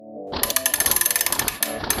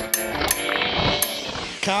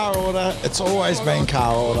Car order. It's always been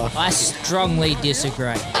car order. I strongly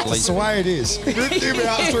disagree. That's the way it is. Rip him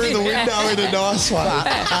out through the window in a nice way.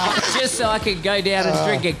 Just so I can go down and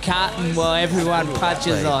drink a carton while everyone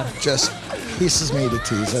punches on. Just pisses me to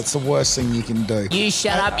tears. That's the worst thing you can do. You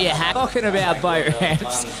shut up, you hack. Talking about boat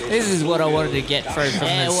ramps, this is what I wanted to get through from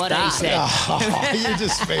the start. What he said. Oh, you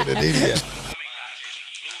just been an idiot.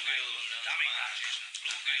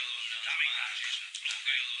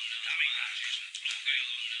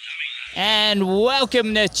 And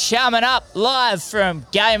welcome to Chumming Up, live from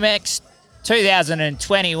GameX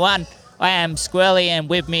 2021. I am Squirrely, and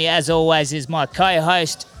with me, as always, is my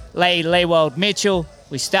co-host, Lee Leewald Mitchell.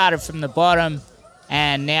 We started from the bottom,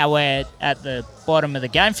 and now we're at the bottom of the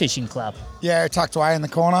Game Fishing Club. Yeah, tucked away in the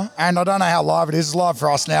corner. And I don't know how live it is. It's live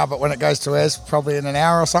for us now, but when it goes to us, probably in an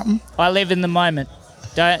hour or something. I live in the moment.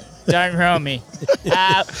 Don't ruin me.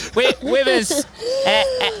 With us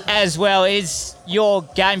as well is your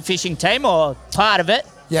game fishing team, or part of it.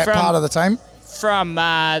 Yeah, part of the team. From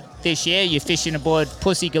this year, you're fishing aboard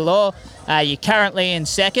Pussy Galore. You're currently in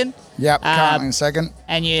second. Yep, currently in second.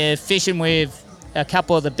 And you're fishing with a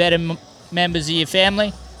couple of the better members of your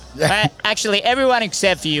family. Yeah. Actually, everyone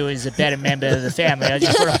except for you is a better member of the family. I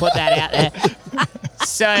just want to put that out there.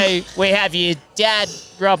 So we have your dad,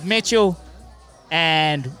 Rob Mitchell,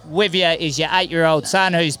 and with you is your 8-year-old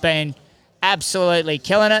son who's been absolutely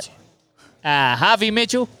killing it. Harvey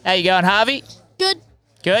Mitchell. How you going, Harvey? Good.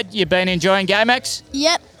 Good. You've been enjoying GameX?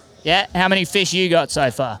 Yep. Yeah. How many fish you got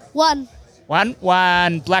so far? One.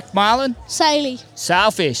 One black marlin? Sailey.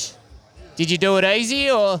 Sailfish. Did you do it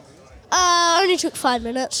easy or? Only took 5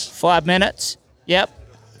 minutes. 5 minutes. Yep.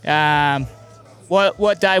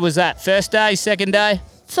 What day was that? First day, second day?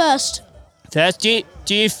 First. First. Do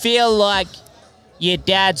you feel like your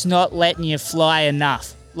dad's not letting you fly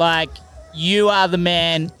enough? Like you are the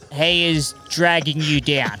man, he is dragging you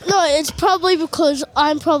down. No, it's probably because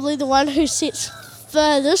I'm probably the one who sits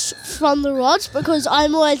furthest from the rods because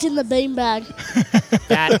I'm always in the beanbag.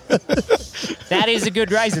 That is a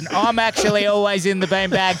good reason. I'm actually always in the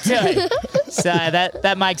beanbag too. So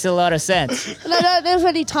that makes a lot of sense. And I don't have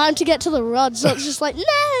any time to get to the rods, so it's just like,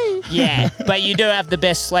 no. Yeah, but you do have the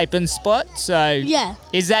best sleeping spot, so... Yeah.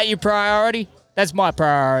 Is that your priority? That's my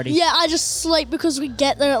priority. Yeah, I just sleep because we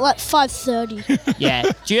get there at like 5:30. Yeah.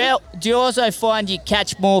 Do you also find you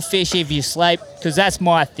catch more fish if you sleep? Because that's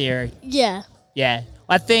my theory. Yeah. Yeah.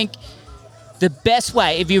 I think the best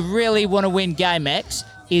way, if you really want to win GameX,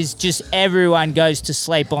 is just everyone goes to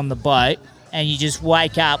sleep on the boat and you just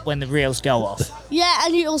wake up when the reels go off. Yeah,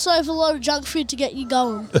 and you also have a lot of junk food to get you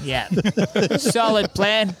going. Yeah. Solid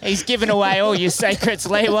plan. He's giving away all your secrets,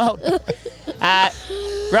 Leewald.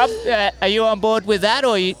 Rob, are you on board with that,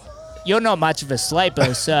 or you're not much of a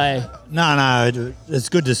sleeper, so... No, it's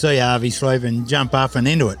good to see Harvey sleep and jump up and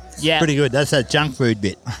into it. It's pretty good. That's that junk food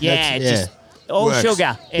bit. Yeah, just all works.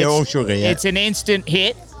 sugar. All sugar, yeah. It's an instant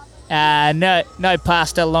hit. No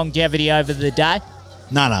pasta longevity over the day.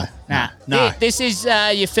 No. This is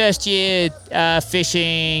your first year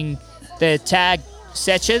fishing the tag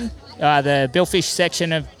section, the billfish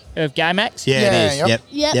section of GameX? Yeah, it is.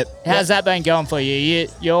 Yep. How's that been going for you?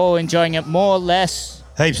 You're all enjoying it more or less?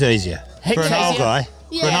 Heaps easier. For an old guy.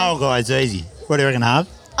 Yeah. For an old guy, it's easy. What do you reckon, Harv?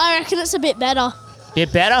 I reckon it's a bit better.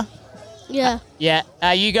 Bit better? Yeah. Yeah.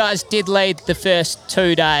 You guys did lead the first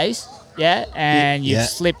 2 days, yeah? And you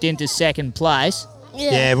slipped into second place.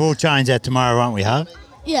 Yeah, we'll change that tomorrow, won't we, Harv?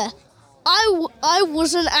 Yeah. I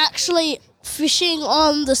wasn't actually fishing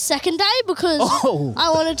on the second day because I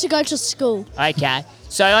wanted to go to school. Okay.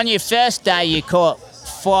 So on your first day, you caught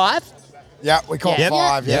 5? Yeah, we caught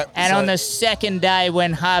 5, yep. And on the second day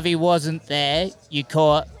when Harvey wasn't there, you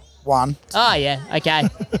caught... 1. Oh, yeah, okay.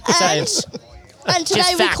 And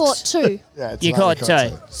today we caught 2. Yeah, You caught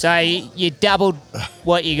 2. So you doubled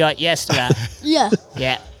what you got yesterday. Yeah.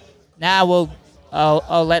 Yeah. Now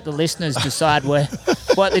I'll let the listeners decide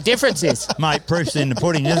what the difference is. Mate, proof's in the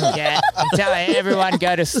pudding, isn't it? Yeah, I'm telling you, everyone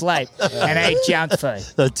go to sleep and eat junk food.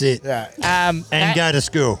 That's it. Yeah. And go to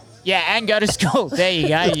school. Yeah, and go to school. There you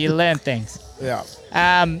go. You learn things. Yeah.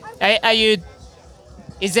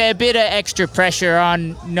 Is there a bit of extra pressure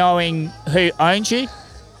on knowing who owns you?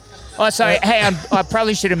 Oh, sorry. Hang on. I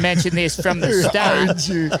probably should have mentioned this from the start.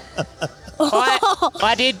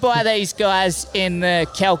 I did buy these guys in the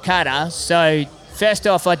Calcutta. So first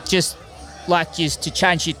off, I'd just like you to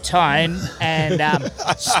change your tone and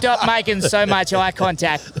stop making so much eye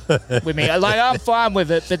contact with me. Like, I'm fine with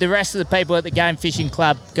it, but the rest of the people at the Game Fishing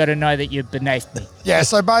Club got to know that you're beneath me. Yeah,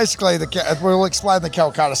 so basically, we'll explain the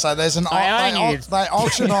Calcutta. So there's they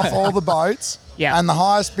auction off all the boats, Yeah. and the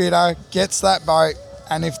highest bidder gets that boat,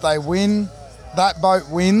 and if they win that boat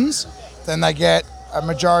wins, then they get a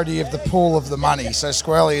majority of the pool of the money. So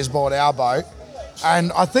Squirrely has bought our boat.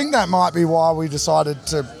 And I think that might be why we decided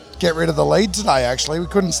to get rid of the lead today, actually. We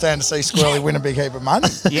couldn't stand to see Squirrely win a big heap of money.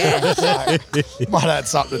 Yeah. So, might have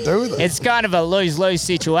something to do with it. It's kind of a lose-lose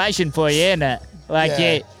situation for you, isn't it? Like,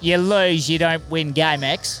 Yeah. you lose, you don't win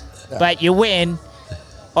GameX. But you win,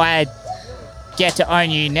 I get to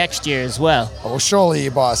own you next year as well. Well, surely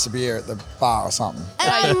you buy us a beer at the bar or something.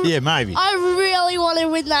 And Yeah, maybe. I really want to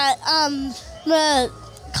win that the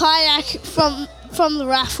kayak from the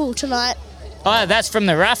raffle tonight. Oh, that's from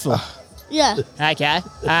the raffle. Yeah. Okay.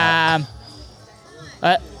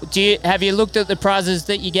 Have you looked at the prizes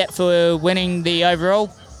that you get for winning the overall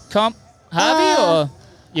comp, Harvey, or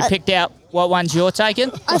you picked out what ones you're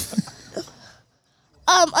taking?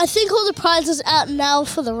 I think all the prizes out now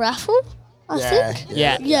for the raffle. I think.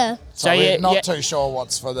 Yeah. Yeah. So we're not too sure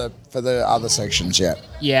what's for the other sections yet.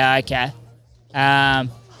 Yeah. Okay. Yeah.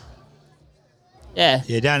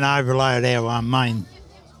 You don't overload our main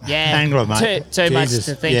Yeah. angler, mate. Too much Jesus.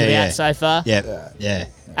 to think about so far. Yep. Yeah.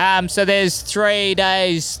 So there's 3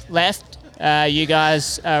 days left. You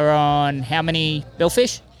guys are on how many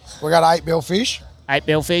billfish? We got 8 billfish. 8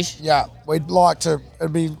 billfish. Yeah, we'd like to.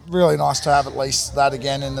 It'd be really nice to have at least that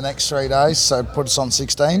again in the next 3 days. So put us on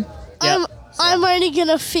 16. Yeah. I'm only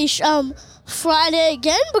gonna fish Friday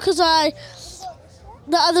again because the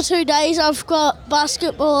other 2 days I've got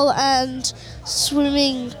basketball and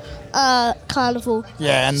swimming carnival.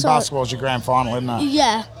 Yeah, and So- basketball's your grand final, isn't it?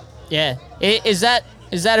 Yeah. Yeah. Is that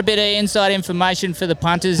a bit of inside information for the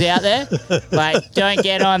punters out there? Like, don't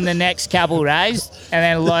get on the next couple days and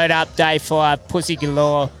then load up day 5, pussy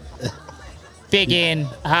galore. Big in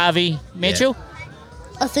Harvey Mitchell.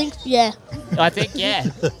 I think yeah. I think yeah.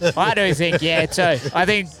 I do think yeah too. I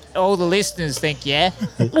think all the listeners think yeah.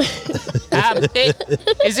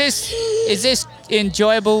 Is this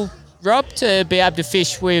enjoyable, Rob, to be able to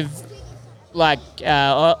fish with like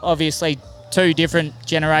obviously 2 different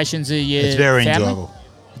generations of your It's very family? enjoyable.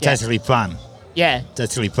 It's Yeah. actually fun. Yeah. It's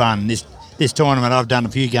actually fun. This tournament, I've done a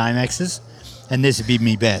few game X's, and this would be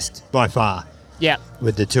me best by far Yeah.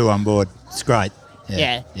 with the 2 on board. It's great.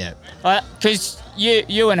 Yeah. Yeah. Because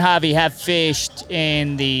you and Harvey have fished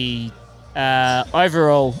in the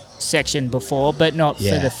overall section before, but not for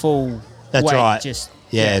Yeah. the full That's weight. right. Just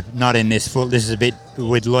Yeah, not in this full. This is a bit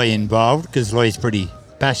with Louis involved because Louis is pretty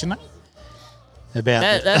passionate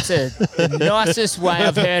about that's the nicest way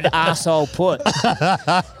I've heard arsehole put.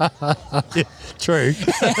 True.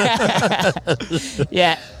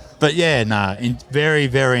 Yeah. But yeah, no, very,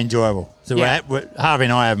 very enjoyable. So Yeah. Harvey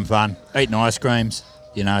and I are having fun, eating ice creams.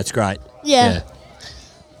 You know, it's great. Yeah.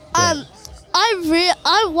 I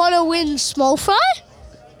want to win small fry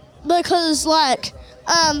because I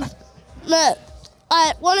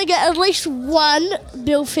want to get at least 1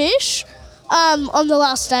 billfish on the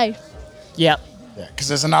last day. Yep. Yeah, because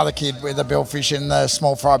there's another kid with a billfish in the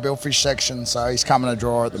small fry billfish section, so he's coming a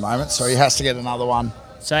draw at the moment, so he has to get another one.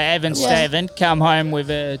 So Evan Yeah. Stephen come home with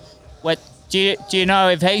a what? Do you know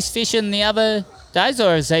if he's fishing the other days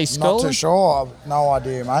or is he Not schooling? too sure. I've no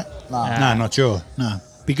idea, mate. No. No, not sure. No,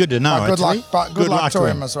 be good to know. But good luck, actually. but good luck to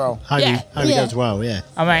him as well. Hope Yeah. he Yeah. does well. Yeah.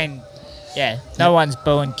 I mean, yeah, no one's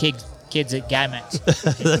booing kids at GameX.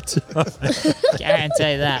 That's right.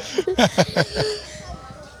 Guarantee that.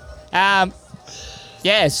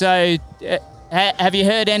 Yeah. So, have you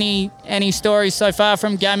heard any stories so far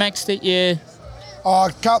from GameX that you? Oh,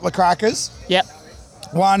 a couple of crackers. Yep.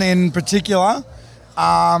 One in particular.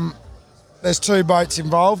 There's 2 boats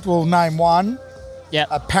involved. We'll name one. Yep.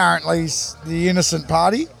 Apparently, it's the innocent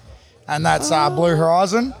party, and that's Blue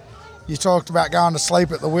Horizon. You talked about going to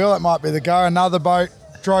sleep at the wheel. That might be the go. Another boat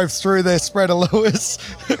drove through their spreader Lewis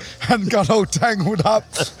and got all tangled up,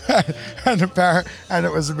 and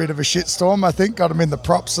it was a bit of a shitstorm. I think got them in the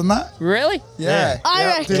props and that. Really? Yeah, I yeah,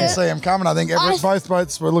 reckon- didn't see them coming. I think both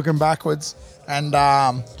boats were looking backwards, and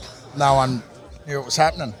no one knew what was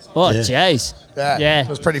happening. Oh, Yeah. jeez. Yeah, Yeah. it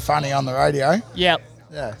was pretty funny on the radio. Yep.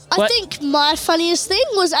 Yeah, I What? think my funniest thing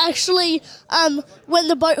was actually when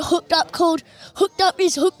the boat hooked up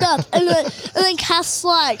is hooked up and then Cass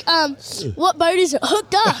like what boat is it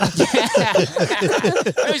hooked up?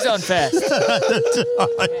 Who's on first?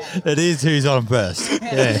 It is who's on first.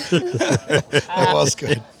 Yeah. it was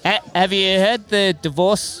good. Have you heard the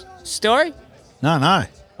divorce story? No.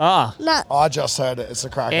 Oh, Nah, I just heard it. It's a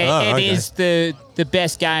cracker. it okay. is the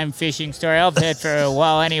best game fishing story I've heard for a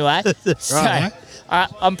while anyway. So, Right.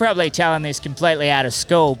 I'm probably telling this completely out of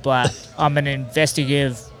school, but I'm an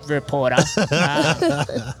investigative reporter.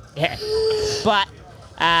 Yeah. But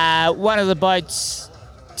one of the boats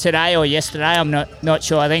today or yesterday. I'm not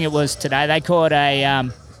sure. I think it was today. They caught a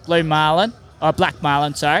blue marlin, or black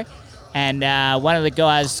marlin, sorry. And one of the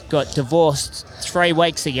guys got divorced 3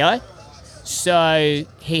 weeks ago. So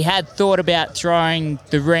he had thought about throwing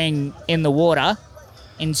the ring in the water.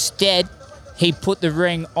 Instead, he put the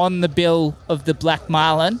ring on the bill of the black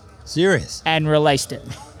marlin Serious. and released it.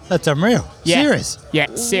 That's unreal. Yeah. Serious. Yeah,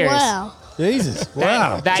 serious. Wow. Jesus.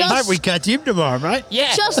 Wow. They- Just- Hope we catch him tomorrow, mate.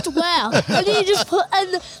 Yeah. Just wow.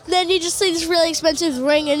 And then you just see this really expensive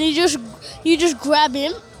ring, and you just grab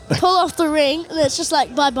him, pull off the ring, and it's just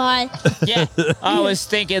like bye. Yeah, I was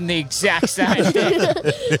thinking the exact same thing.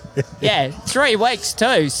 Yeah, 3 weeks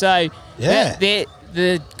too. So Yeah.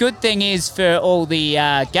 the good thing is for all the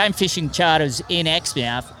game fishing charters in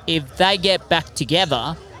Exmouth, if they get back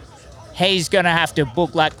together, he's going to have to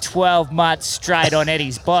book like 12 months straight on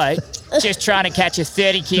Eddie's boat, just trying to catch a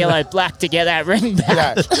 30-kilo black to get that ring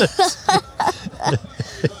back. Yeah.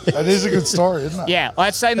 That is a good story, isn't it? Yeah,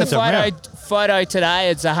 I've seen the That's unreal. photo today.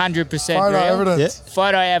 It's 100% Photo real. evidence.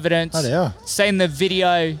 Photo evidence. Oh, they are. Seen the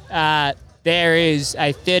video. There is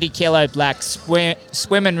a 30-kilo black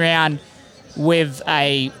swimming round with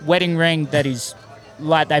a wedding ring that is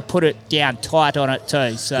like they put it down tight on it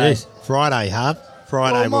too. So Jeez. Friday, Harv.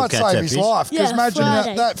 Friday Well, it we'll might catch save that his fish. life. Because Yeah, imagine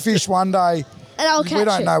Friday. that fish one day, And I'll catch we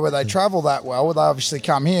don't it. know where they travel that well. They obviously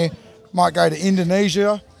come here, might go to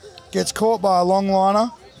Indonesia, gets caught by a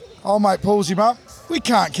longliner. Old mate pulls him up. We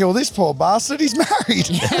can't kill this poor bastard. He's married.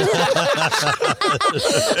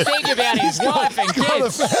 think about his wife and Got a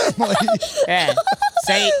kids. family. Yeah.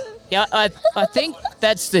 See, yeah, I think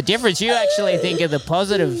that's the difference. You actually think of the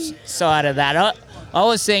positive side of that. I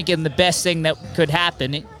was thinking the best thing that could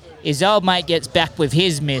happen is old mate gets back with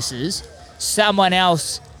his missus, someone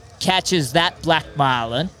else catches that black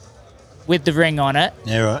marlin with the ring on it,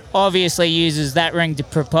 Yeah, right. obviously uses that ring to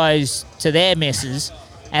propose to their missus,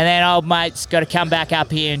 and then old mate's got to come back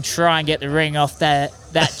up here and try and get the ring off that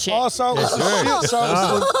chick. Oh, so it was,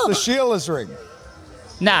 the Sheila's ring.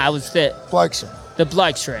 No, it was the Bloke's ring.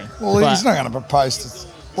 bloke's ring. Well, But he's not going to propose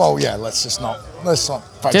to... Well, yeah, let's not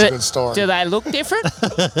face do, a good story. do they look different?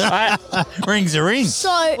 Ring's a ring. So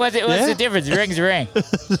What's Yeah. the difference? Ring's a ring.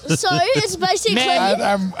 it's basically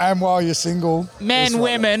Man. and while you're single... Men, it's like-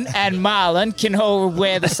 women, and Marlin can all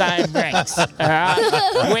wear the same rings. All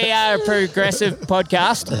right? We are a progressive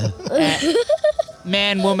podcast.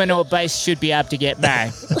 Man, woman, or base should be able to get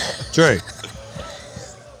married. True.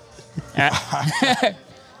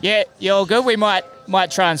 Yeah, you all good? We might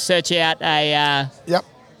try and search out a Yep.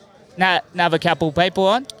 another couple people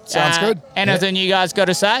on. Sounds good. Anything you guys got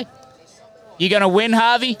to say? You gonna win,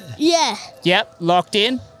 Harvey? yeah. Yep, locked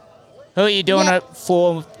in. Who are you doing Yeah. it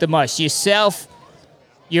for the most? Yourself,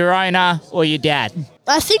 your owner, or your dad?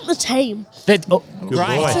 I think the team. Great boy.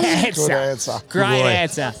 answer. Good answer. Great boy.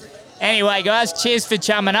 answer. Anyway, guys, cheers for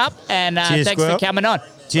chumming up, and Cheers, thanks Squirrel. for coming on.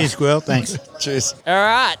 Cheers, Squirrel. Thanks. Cheers. All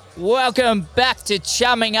right, welcome back to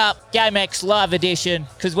Chumming Up GameX Live Edition,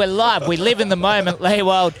 because we're live. We live in the moment,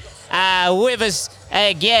 Leewald. With us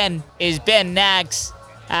again is Ben Nags,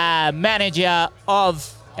 manager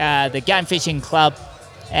of the Game Fishing Club,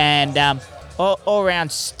 and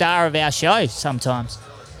all-round star of our show sometimes.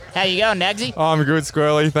 How you going, Nagsy? I'm good,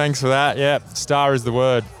 Squirrely. Thanks for that. Yeah, star is the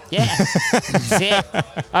word. Yeah, that's it.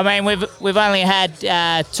 I mean, we've only had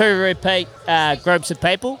 2 repeat groups of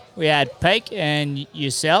people. We had Peak and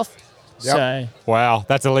yourself. Yep. So Wow,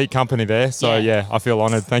 that's elite company there. So Yeah. yeah, I feel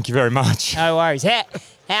honoured. Thank you very much. no worries.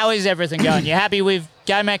 How is everything going? You happy with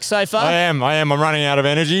GameX so far? I am. I'm running out of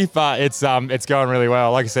energy, but it's going really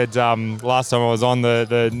well. Like I said, last time I was on,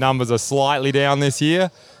 the numbers are slightly down this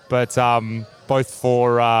year, but both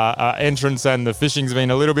for entrance and the fishing's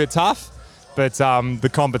been a little bit tough. But the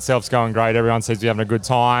comp itself's going great. Everyone seems to be having a good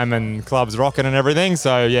time and club's rocking and everything.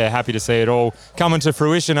 So, yeah, happy to see it all coming to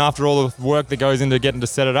fruition after all the work that goes into getting to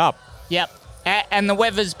set it up. Yep. And the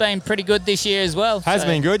weather's been pretty good this year as well. Has so-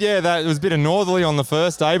 been good, yeah. That it was a bit of northerly on the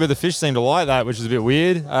first day, but the fish seemed to like that, which is a bit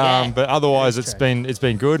weird. But otherwise, it's been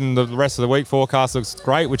good, and the rest of the week forecast looks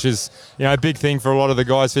great, which is a big thing for a lot of the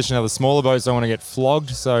guys fishing out the smaller boats. Don't want to get flogged,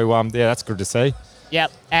 so yeah, that's good to see.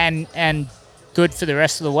 Yep. And good for the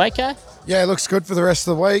rest of the week, eh? Yeah, it looks good for the rest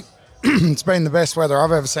of the week. It's been the best weather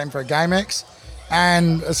I've ever seen for a GameX.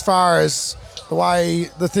 And as far as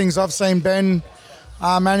the things I've seen Ben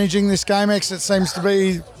managing this GameX, it seems to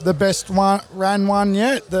be the best ran one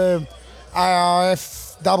yet. The ARF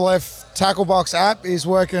FF Tackle Box app is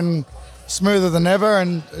working smoother than ever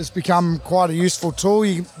and has become quite a useful tool.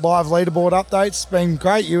 Live leaderboard updates, been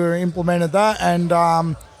great. You implemented that, and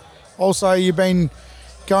also you've been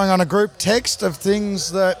going on a group text of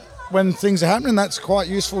things that when things are happening, that's quite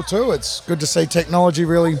useful too. It's good to see technology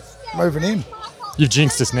really moving in. You've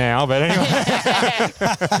jinxed us now, but anyway.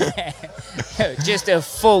 Just a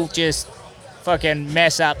full, fucking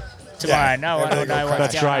mess up tomorrow. No one will know what's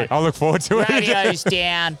That's going great. on. I look forward to it. Radio's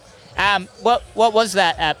down. What was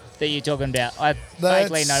that app that you're talking about? I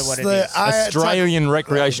vaguely know what it is. Australian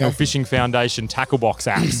Recreational Fishing Foundation tackle box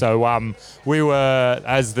app. So we were,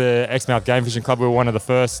 as the Exmouth Game Fishing Club, we were one of the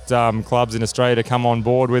first clubs in Australia to come on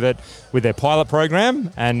board with it, with their pilot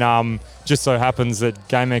program. And just so happens that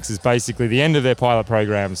GameX is basically the end of their pilot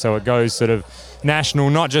program. So it goes sort of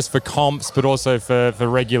national, not just for comps, but also for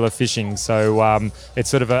regular fishing. So it's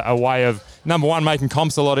sort of a way of, number one, making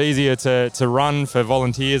comps a lot easier to run for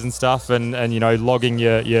volunteers and stuff, and logging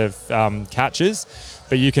your catches.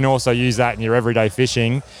 But you can also use that in your everyday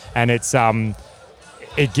fishing, and it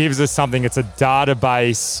gives us something. It's a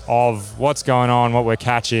database of what's going on, what we're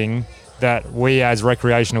catching, that we as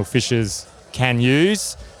recreational fishers can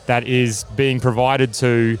use, that is being provided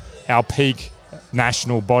to our peak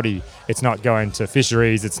national body. It's not going to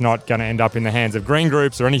fisheries, it's not going to end up in the hands of green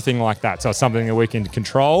groups or anything like that. So it's something that we can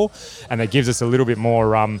control, and that gives us a little bit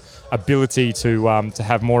more ability to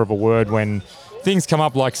have more of a word when things come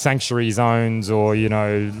up like sanctuary zones or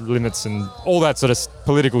limits and all that sort of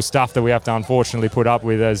political stuff that we have to unfortunately put up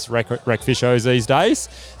with as rec fishos these days.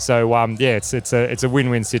 So it's a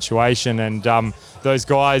win-win situation, and those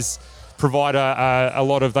guys provide a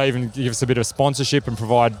lot of, they even give us a bit of sponsorship and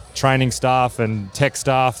provide training staff and tech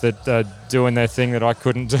staff that are doing their thing that I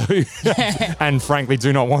couldn't do and frankly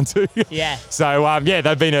do not want to. Yeah. So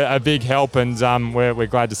they've been a big help, and we're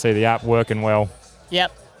glad to see the app working well.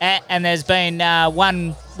 Yep. And there's been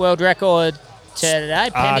one world record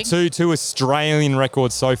today pending. Two Australian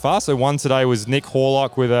records so far. So one today was Nick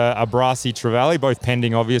Horlock with a Brasi Trevally, both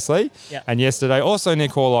pending obviously. Yep. And yesterday also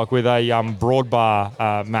Nick Horlock with a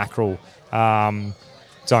broadbar mackerel.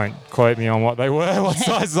 Don't quote me on what they were, what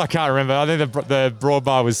sizes, I can't remember. I think the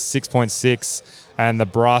broadbar was 6.6 and the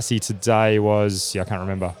Brasi today was, I can't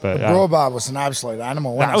remember. But broadbar was an absolute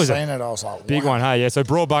animal. When I seen it, I was like, big wow. one, hey? Yeah, so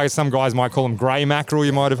broadbar, some guys might call them grey mackerel,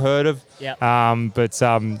 you might have heard of. Yep.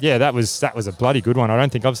 That was a bloody good one. I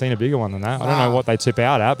don't think I've seen a bigger one than that. I don't know what they tip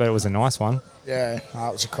out at, but it was a nice one. Yeah, it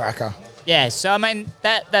was a cracker. Yeah, so I mean,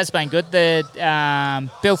 that's been good. The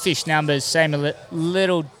billfish numbers seem a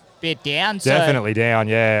little bit down. Definitely down,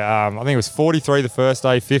 yeah. I think it was 43 the first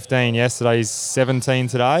day, 15 yesterday, 17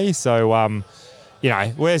 today. So,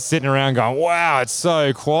 we're sitting around going, wow, it's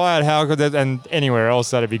so quiet. How could that? And anywhere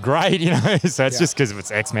else, that'd be great, So it's just because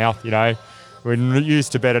it's Exmouth, We're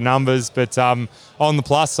used to better numbers. But on the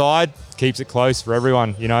plus side, keeps it close for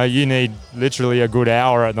everyone. You need literally a good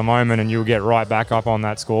hour at the moment and you'll get right back up on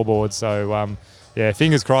that scoreboard. So,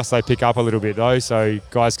 fingers crossed they pick up a little bit though, so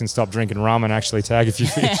guys can stop drinking rum and actually tag a few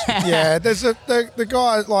fish. Yeah, there's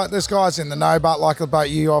there's guys in the know, but like the boat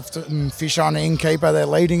you often fish on, Innkeeper, they're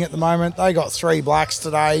leading at the moment. They got 3 blacks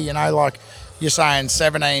today, like you're saying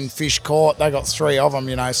 17 fish caught, they got 3 of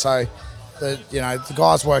them, so the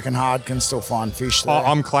guys working hard can still find fish there.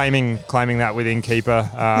 I'm claiming that with Innkeeper.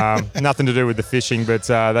 Nothing to do with the fishing, but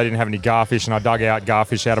they didn't have any garfish, and I dug out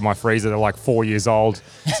garfish out of my freezer. They're like 4 years old.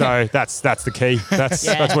 So that's the key. That's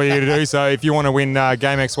what you got to do. So if you want to win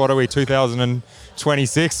GameX, what are we,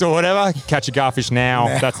 2026 or whatever, catch a garfish now.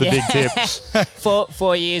 That's the big tip.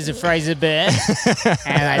 4 years of Fraser Burn,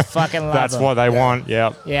 and they fucking love That's them. what they want,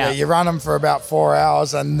 Yeah. You run them for about 4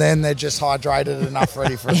 hours and then they're just hydrated enough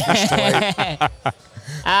ready for a fish to eat.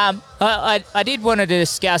 I did want to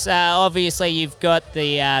discuss, obviously you've got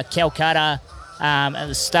the Calcutta at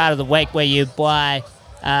the start of the week where you buy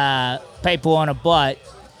people on a boat.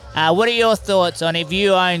 What are your thoughts on if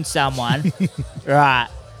you own someone, right,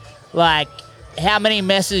 like how many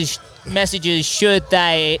messages should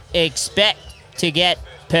they expect to get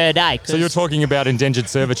per day? So you're talking about indentured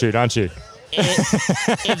servitude, aren't you?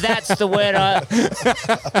 If that's the word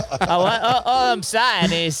all I'm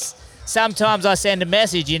saying is sometimes I send a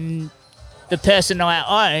message and the person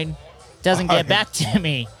I own doesn't get back to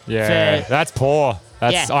me. Yeah, that's poor.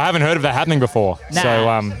 I haven't heard of that happening before. Nah.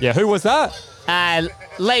 So, who was that?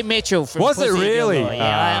 Lee Mitchell from Was it Pussy really? Galore.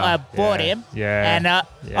 Yeah, I bought him. Yeah. And I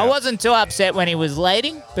wasn't too upset when he was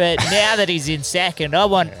leading, but now that he's in second, I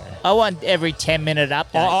want every 10-minute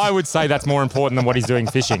update. I would say that's more important than what he's doing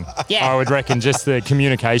fishing. Yeah. I would reckon just the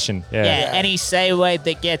communication. Yeah, any seaweed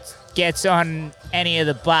that gets on any of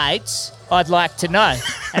the baits, I'd like to know.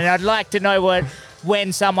 And I'd like to know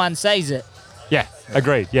when someone sees it. Yeah,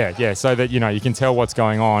 agreed. Yeah. So that, you can tell what's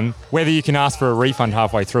going on, whether you can ask for a refund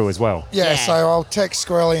halfway through as well. Yeah, so I'll text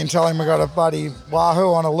Squirrely and tell him we got a bloody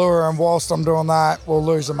wahoo on a lure, and whilst I'm doing that, we'll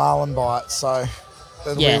lose a marlin bite. So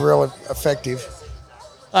that'll Yeah. be real effective.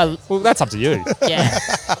 Oh, Well, that's up to you. yeah.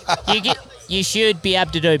 You should be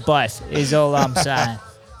able to do both, is all I'm saying.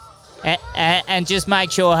 And just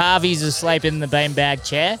make sure Harvey's asleep in the beanbag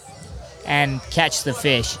chair and catch the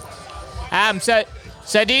fish.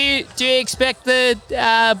 So do you expect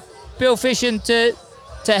the bill fishing to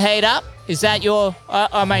heat up? Is that your?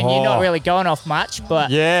 I mean, you're not really going off much, but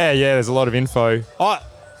Yeah, there's a lot of info.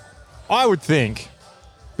 I would think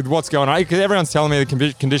with what's going on, because everyone's telling me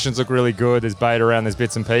the conditions look really good. There's bait around, there's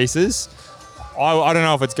bits and pieces. I don't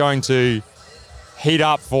know if it's going to heat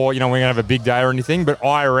up for, we're going to have a big day or anything, but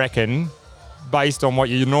I reckon, based on what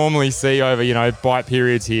you normally see over, bite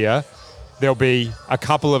periods here, there'll be a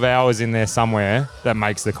couple of hours in there somewhere that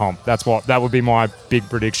makes the comp. That would be my big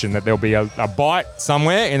prediction, that there'll be a bite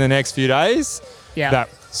somewhere in the next few days that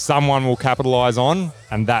someone will capitalise on,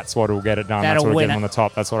 and that's what will get it done. That'll That's what will win get it. them on the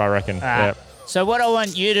top. That's what I reckon. Yeah. So what I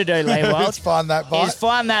want you to do, Leewald, Let's find that bite. is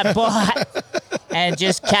find that bite and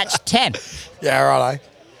just catch 10. Yeah, righto.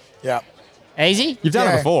 Yeah. Easy? You've done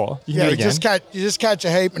Yeah. it before. You can do it again. you just catch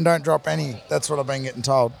a heap and don't drop any. That's what I've been getting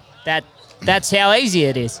told. That's how easy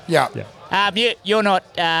it is. Yeah. You're not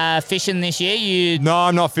fishing this year. No,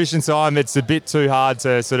 I'm not fishing, so it's a bit too hard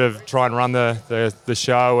to sort of try and run the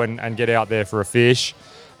show and get out there for a fish.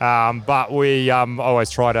 But we always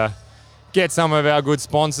try to get some of our good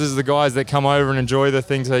sponsors, the guys that come over and enjoy the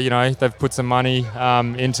things that, they've put some money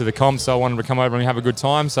into the comp, so I wanted to come over and have a good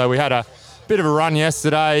time. So we had a bit of a run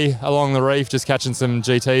yesterday along the reef, just catching some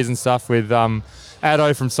GTs and stuff with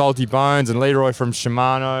Addo from Salty Bones and Leroy from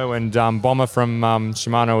Shimano and Bomber from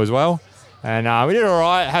Shimano as well. And we did all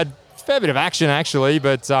right, had a fair bit of action actually,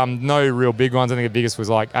 but no real big ones. I think the biggest was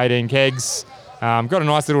like 18 kegs. Got a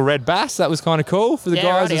nice little red bass, that was kind of cool for the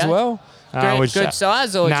guys as well. Good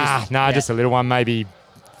size or just a little one, maybe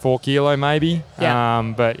 4 kilo maybe.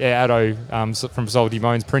 Yeah. But yeah, Addo from Salty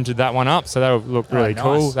Bones printed that one up, so that looked really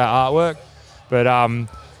cool, nice. that artwork. But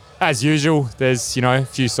as usual, there's a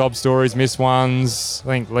few sob stories, missed ones. I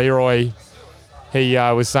think Leroy, he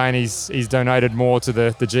was saying he's donated more to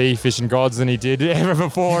the G fishing gods than he did ever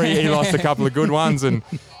before. He lost a couple of good ones, and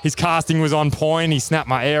his casting was on point. He snapped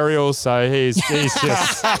my aerials, so he's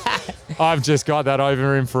just. I've just got that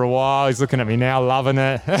over him for a while. He's looking at me now, loving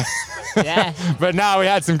it. Yeah. But no, we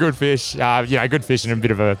had some good fish. Good fish and a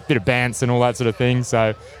bit of bants and all that sort of thing.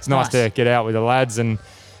 So it's nice to get out with the lads and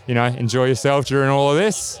enjoy yourself during all of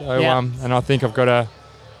this. So, and I think I've got to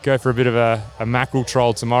go for a bit of a mackerel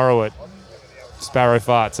troll tomorrow at Sparrow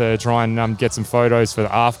Fart to try and get some photos for the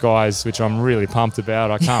ARF guys, which I'm really pumped about.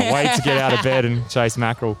 I can't wait to get out of bed and chase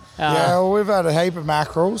mackerel. Yeah, well, we've had a heap of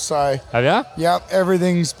mackerel, so Have ya? yep,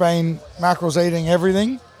 mackerel's eating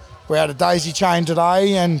everything. We had a daisy chain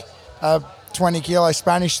today, and a 20 kilo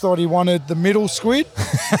Spanish thought he wanted the middle squid,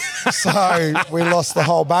 so we lost the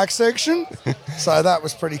whole back section. So that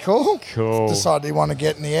was pretty cool. Cool. Decided he wanted to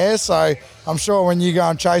get in the air, so I'm sure when you go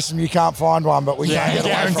and chase him, you can't find one, but we can't get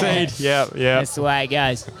away from him. Guaranteed. Yeah. That's the way it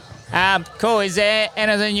goes. Cool. Is there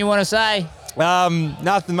anything you want to say?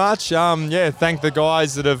 Nothing much. Thank the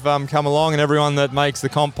guys that have come along and everyone that makes the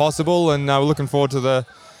comp possible, and we're looking forward to the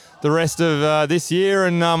rest of this year,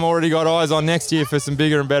 and already got eyes on next year for some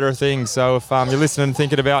bigger and better things. So if you're listening and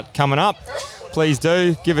thinking about coming up, please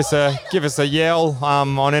do give us a yell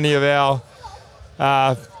on any of our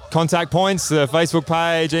contact points, the Facebook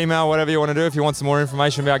page, email, whatever you want to do if you want some more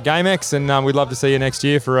information about GameX, and we'd love to see you next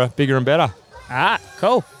year for a bigger and better. All right,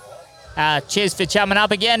 cool. Cheers for chumming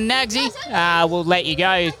up again, Nagsy. We'll let you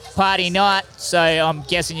go. Party night, so I'm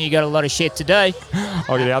guessing you got a lot of shit to do.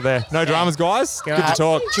 I'll get out there. No dramas, guys. Good to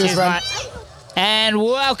talk. Cheers, man. mate. And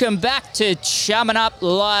welcome back to Chumming Up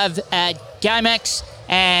live at GameX.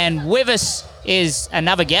 And with us is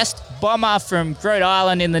another guest, Bomber from Groote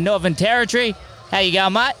Island in the Northern Territory. How you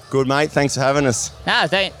going, mate? Good, mate. Thanks for having us. No,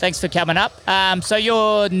 thanks for coming up. So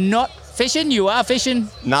you're not fishing? You are fishing?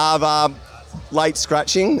 Nah, late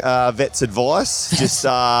scratching, vet's advice. Just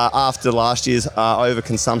after last year's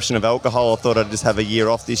overconsumption of alcohol, I thought I'd just have a year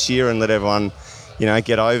off this year and let everyone,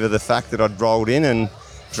 get over the fact that I'd rolled in and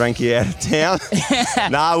drank you out of town.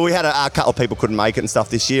 No, we had a couple of people couldn't make it and stuff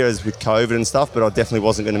this year as with COVID and stuff, but I definitely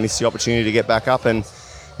wasn't going to miss the opportunity to get back up and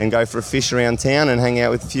go for a fish around town and hang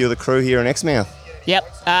out with a few of the crew here in Exmouth.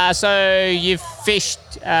 Yep. So you've fished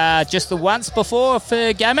just the once before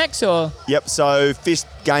for GameX, or? Yep. So fished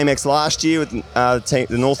GameX last year with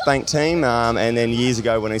the North Bank team, and then years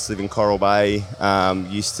ago when I used to live in Coral Bay,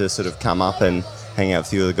 used to sort of come up and hang out with a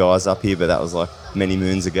few of the guys up here, but that was like many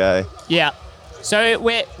moons ago. Yeah. So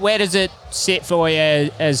where does it sit for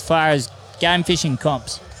you as far as game fishing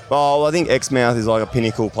comps? Oh, I think Exmouth is like a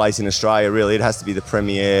pinnacle place in Australia, really. It has to be the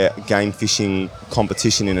premier game fishing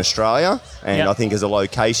competition in Australia. And Yep. I think as a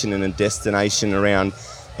location and a destination around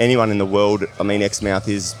anyone in the world, I mean, Exmouth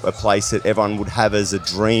is a place that everyone would have as a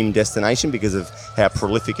dream destination because of how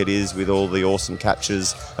prolific it is with all the awesome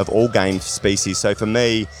captures of all game species. So for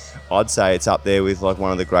me, I'd say it's up there with like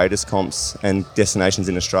one of the greatest comps and destinations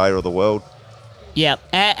in Australia or the world. Yep.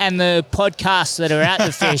 And the podcasts that are at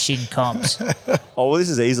the fishing comps. Oh, well, this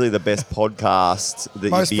is easily the best podcast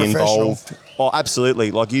that Most you'd be professional. involved. Oh,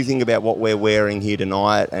 absolutely. Like, you think about what we're wearing here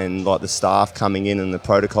tonight and, like, the staff coming in and the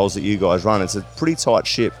protocols that you guys run. It's a pretty tight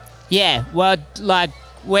ship. Yeah, well, like,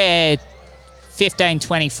 we're 15,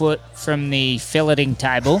 20 foot from the filleting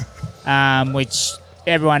table, which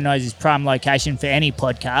everyone knows is prime location for any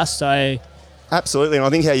podcast. So, Absolutely. And I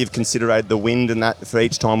think how you've considered the wind and that for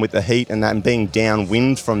each time with the heat and that and being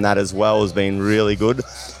downwind from that as well has been really good.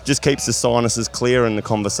 Just keeps the sinuses clear and the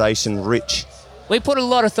conversation rich. we put a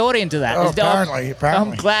lot of thought into that. Oh, apparently.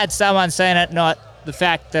 I'm glad someone's seen it, not the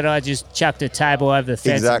fact that I just chucked a table over the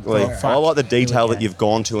fence. Exactly. And thought, I like the "Fuck, here we detail go." that you've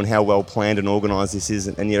gone to and how well planned and organised this is,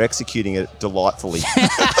 and you're executing it delightfully.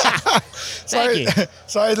 Thank you.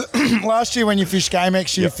 So last year when you fished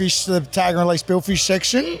GameX, you fished the tag and release billfish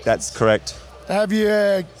section. That's correct. Have you?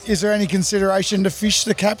 Is there any consideration to fish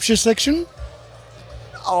the capture section?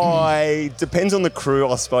 Depends on the crew,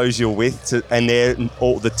 I suppose, you're with and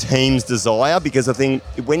the team's desire, because I think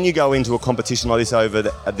when you go into a competition like this over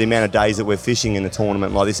the amount of days that we're fishing in a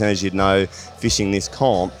tournament like this, and as you'd know, fishing this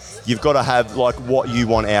comp, you've got to have like what you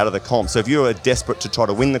want out of the comp. So if you're desperate to try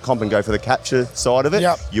to win the comp and go for the capture side of it,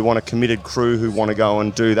 Yep. you want a committed crew who want to go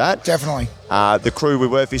and do that. Definitely. The crew we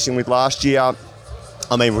were fishing with last year,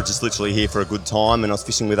 I mean, we're just literally here for a good time, and I was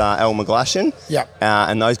fishing with Al McGlashan. Yep.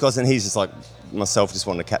 And those guys, and he's just like, myself just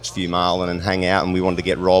wanted to catch a few marlin and hang out, and we wanted to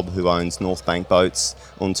get Rob, who owns North Bank Boats,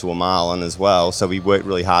 onto a marlin as well. So we worked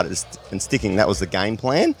really hard at and sticking. That was the game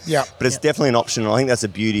plan. Yep. But it's definitely an option. And I think that's the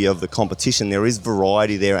beauty of the competition. There is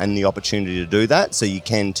variety there and the opportunity to do that. So you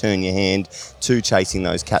can turn your hand to chasing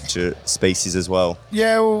those capture species as well.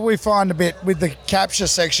 Yeah, well, we find a bit with the capture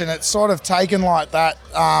section, it's sort of taken like that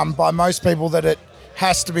by most people that it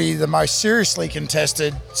has to be the most seriously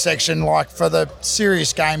contested section, like for the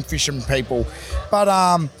serious game fishing people. But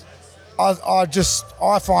I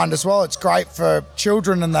find as well it's great for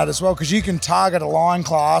children and that as well, because you can target a line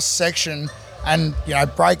class section and, you know,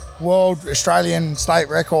 break world, Australian, state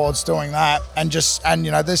records doing that, and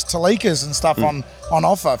you know, there's Talikas and stuff on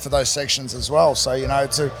offer for those sections as well. So, you know,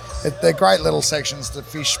 they're great little sections to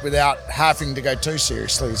fish without having to go too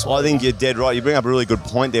seriously as well. I think you're dead right. You bring up a really good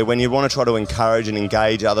point there. When you want to try to encourage and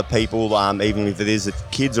engage other people, even if it is the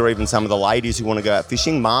kids or even some of the ladies who want to go out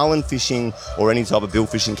fishing, marlin fishing or any type of bill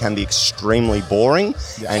fishing can be extremely boring.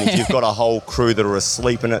 Yeah. And if you've got a whole crew that are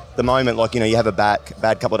asleep, and at the moment, like, you know, you have a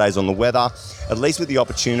bad couple of days on the weather, at least with the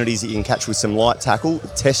opportunities that you can catch with some light tackle,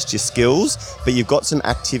 test your skills, but you've got some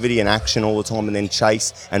activity and action all the time, and then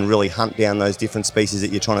chase and really hunt down those different species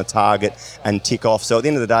that you're trying to target and tick off. So at the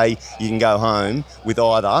end of the day, you can go home with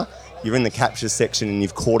either you're in the capture section and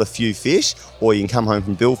you've caught a few fish, or you can come home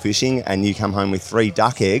from bill fishing and you come home with 3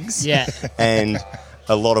 duck eggs and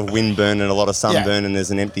a lot of windburn and a lot of sunburn, and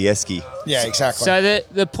there's an empty esky. Yeah, exactly. So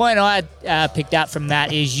the point I picked up from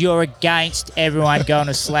that is you're against everyone going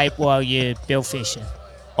to sleep while you're bill fishing.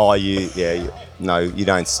 Oh, no, you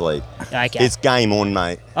don't sleep. Okay. It's game on,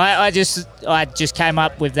 mate. I just came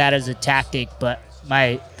up with that as a tactic, but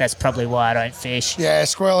mate, that's probably why I don't fish. Yeah,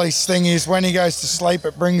 Squirrely's thing is when he goes to sleep,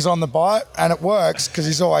 it brings on the bite, and it works because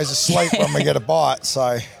he's always asleep when we get a bite.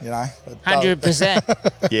 So, you know,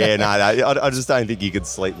 100%. Yeah, no, I just don't think you could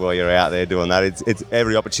sleep while you're out there doing that. It's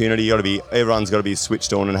every opportunity. Everyone's got to be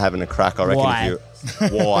switched on and having a crack. I reckon.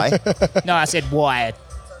 Why? No, I said wired.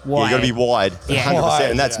 Yeah, you got to be wide, 100%.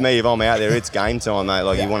 And that's me. If I'm out there, it's game time, mate.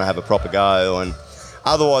 Like, you want to have a proper go, and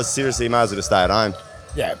otherwise, seriously, you may as well just stay at home.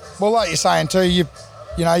 Yeah. Well, like you're saying too, you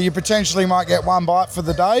know, you potentially might get one bite for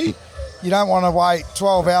the day. You don't want to wait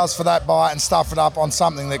 12 hours for that bite and stuff it up on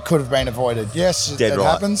something that could have been avoided. Yes, it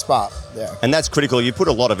happens, but yeah. And that's critical. You put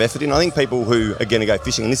a lot of effort in. I think people who are going to go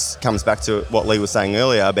fishing, and this comes back to what Lee was saying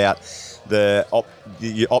earlier about the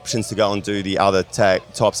options to go and do the other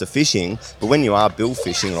types of fishing. But when you are bill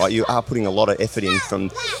fishing, right, you are putting a lot of effort in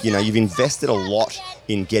from, you know, you've invested a lot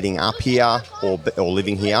in getting up here or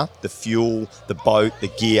living here, the fuel, the boat, the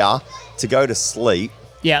gear. To go to sleep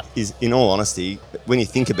is, in all honesty, when you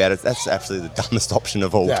think about it, that's absolutely the dumbest option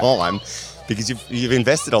of all time, because you've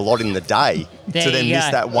invested a lot in the day to then miss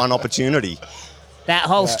that one opportunity. That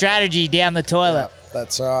whole strategy down the toilet. Yeah,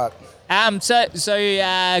 that's right.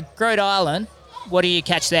 So Groot Island, what do you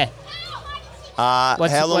catch there?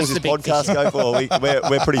 How long does the this big podcast fish? go for?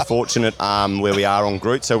 We're pretty fortunate where we are on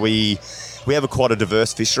Groot. So we have quite a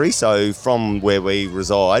diverse fishery. So from where we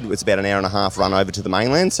reside, it's about an hour and a half run over to the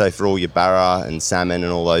mainland. So for all your barra and salmon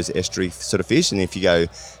and all those estuary sort of fish. And if you go,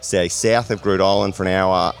 say, south of Groot Island for an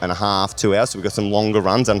hour and a half, 2 hours, so we've got some longer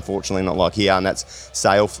runs, unfortunately, not like here. And that's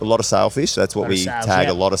a lot of sailfish. So that's what we sails, tag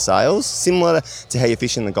yeah. a lot of sails. Similar to how you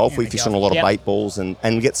fish in the Gulf. We fish on a lot of Yep. bait balls and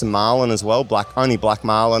we get some marlin as well. Only black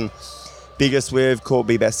marlin. Biggest we've caught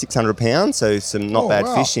be about 600 pounds, so some not Oh, bad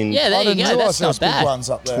wow. fish in Yeah, there I you didn't go. realise That's there was not big bad. ones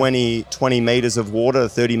up there. 20 metres of water,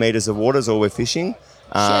 30 metres of water is all we're fishing.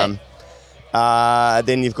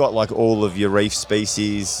 Then you've got like all of your reef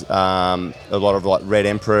species, a lot of like red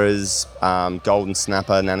emperors, golden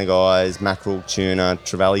snapper, nannyguys, mackerel, tuna,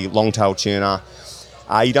 trevally, longtail tuna.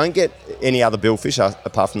 You don't get any other billfish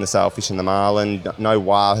apart from the sailfish and the marlin. No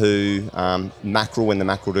wahoo, mackerel when the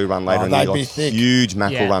mackerel do run later Oh, in the year, they'd be like thick. huge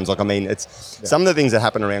mackerel Yeah. runs. Like I mean, it's some of the things that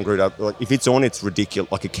happen around Groot. Like if it's on, it's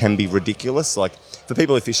ridiculous. Like it can be ridiculous. Like for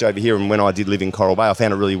people who fish over here, and when I did live in Coral Bay, I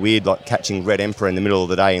found it really weird, like catching red emperor in the middle of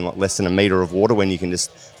the day in like less than a metre of water when you can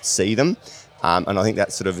just see them. And I think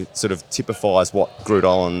that sort of typifies what Groot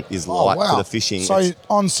Island is like for the fishing. So It's-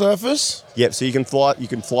 on surface, Yep, so you can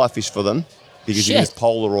fly fish for them because you can Shit. just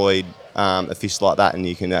Polaroid a fish like that and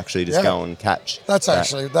you can actually just Yeah. go and catch. that's that.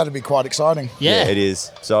 actually, that'd be quite exciting. Yeah. It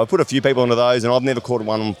is. So I put a few people into those and I've never caught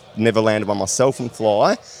one, never landed one myself and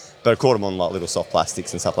fly, but I caught them on like little soft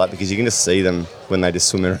plastics and stuff like that because you can just see them when they just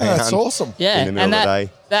swim around. Yeah, that's awesome. Yeah, In the middle and of the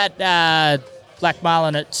day. that black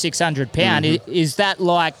marlin at 600 pound is that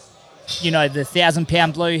like, the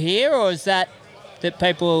 1,000-pound blue here, or is that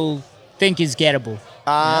people think is gettable?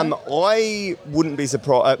 I wouldn't be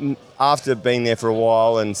surprised after being there for a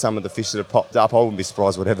while and some of the fish that have popped up. I wouldn't be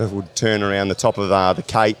surprised whatever would turn around the top of the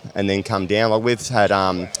cape and then come down. Like we've had,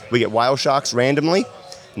 we get whale sharks randomly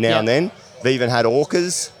now and then. We've even had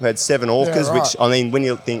orcas. We had 7 orcas, Yeah, right. which I mean, when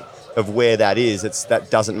you think of where that is, that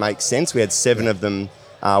doesn't make sense. We had 7 of them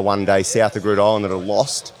one day south of Groot Island that are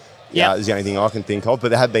lost. Yeah. Is the only thing I can think of, but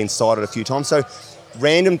they have been sighted a few times. So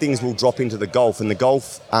random things will drop into the Gulf, and the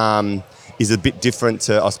Gulf is a bit different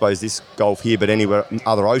to, I suppose, this Gulf here, but anywhere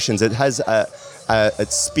other oceans. It has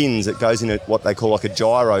it spins. It goes into what they call like a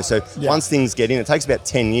gyro. So once things get in, it takes about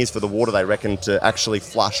 10 years for the water, they reckon, to actually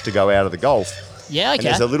flush to go out of the Gulf. Yeah, And okay.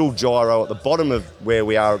 there's a little gyro at the bottom of where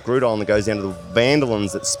we are at Groot Island that goes down to the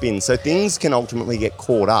vandalins that spin. So things can ultimately get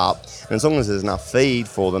caught up, and as long as there's enough feed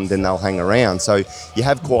for them, then they'll hang around. So you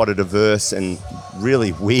have quite a diverse and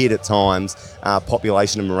really weird at times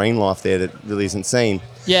population of marine life there that really isn't seen.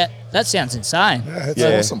 Yeah, that sounds insane. That's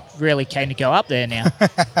Yeah. awesome. Really keen to go up there now.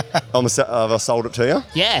 Have I sold it to you?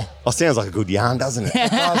 Yeah. Oh, sounds like a good yarn, doesn't it?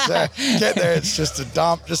 Guys, get there, it's just a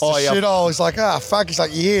dump, just Oh, a yeah. shithole. He's like, fuck. He's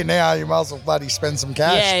like, you're here now, you might as well bloody spend some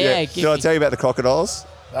cash. Yeah. Did I tell you about the crocodiles?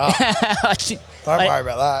 Don't worry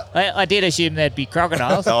about that. I did assume there'd be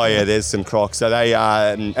crocodiles. Oh yeah, there's some crocs. So they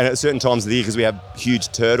and at certain times of the year, because we have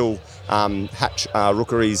huge turtle hatch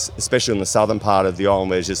rookeries, especially in the southern part of the island,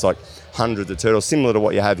 where there's just like hundreds of turtles, similar to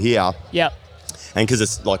what you have here. Yep. And because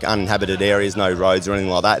it's like uninhabited areas, no roads or anything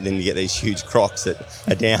like that, then you get these huge crocs that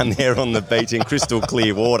are down there on the beach in crystal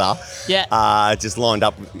clear water, Yeah. just lined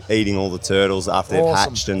up eating all the turtles after they've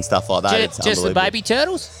Awesome. hatched and stuff like that. It's Just the unbelievable. baby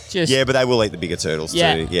turtles? Just Yeah, but they will eat the bigger turtles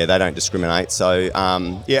Yeah. too. Yeah, they don't discriminate. So,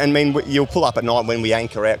 yeah, and I mean, you'll pull up at night when we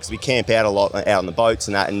anchor out because we camp out a lot out on the boats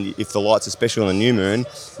and that. And if the lights, especially on the new moon,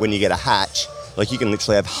 when you get a hatch, like you can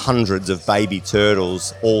literally have hundreds of baby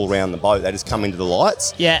turtles all around the boat. They just come into the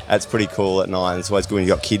lights. Yeah. That's pretty cool at night. And it's always good when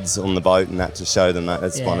you've got kids on the boat and that to show them that.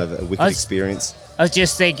 That's Yeah. kind of a wicked I was- experience. I was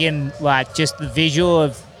just thinking, like, just the visual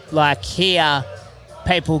of, like, here,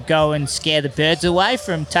 people go and scare the birds away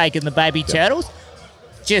from taking the baby turtles.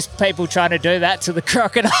 Just people trying to do that to the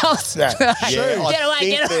crocodiles. Yeah. Like, Yeah, get away, I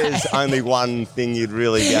think get away. there's only one thing you'd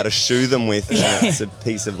really be able to shoe them with, and it's a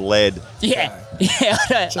piece of lead. Yeah. Yeah.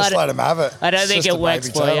 I Just let don't, him have it. I don't It's think just it a works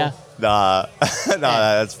baby for you. turtle. Nah, no,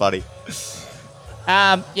 that's funny.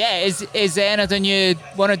 Yeah, is there anything you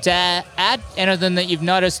wanted to add? Anything that you've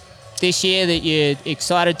noticed this year that you're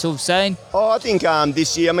excited to have seen? Oh, I think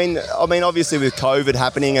this year, I mean, obviously with COVID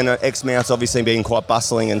happening and Exmouth's obviously being quite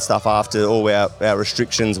bustling and stuff after all our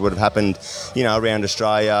restrictions would have happened, around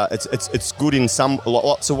Australia. It's good in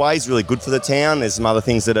lots of ways, really good for the town. There's some other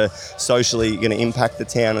things that are socially going to impact the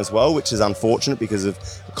town as well, which is unfortunate because of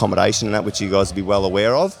accommodation and that, which you guys will be well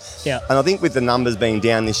aware of. Yeah. And I think with the numbers being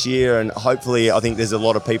down this year, and hopefully I think there's a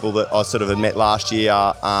lot of people that I sort of had met last year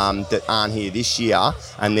that aren't here this year,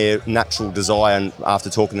 and their natural desire, and after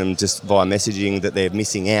talking to them just via messaging, that they're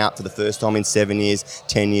missing out for the first time in 7 years,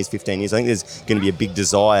 10 years, 15 years. I think there's going to be a big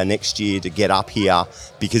desire next year to get up here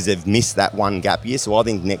because they've missed that one gap year. So I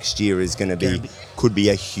think next year is going to be, could be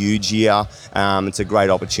a huge year. It's a great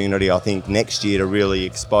opportunity, I think, next year to really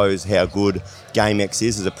expose how good GameX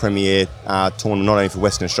is as a premier tournament, not only for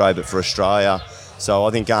Western Australia but for Australia. So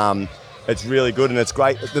I think it's really good and it's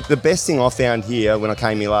great. The best thing I found here when I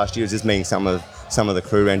came here last year was just meeting some of the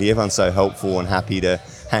crew around here. Everyone's so helpful and happy to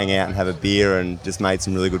hang out and have a beer, and just made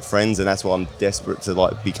some really good friends. And that's why I'm desperate to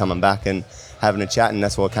like be coming back and having a chat. And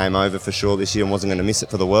that's why I came over for sure this year and wasn't going to miss it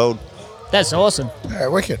for the world. That's awesome. Yeah,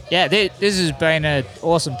 wicked. Yeah, this has been an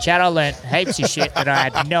awesome chat. I learnt heaps of shit that I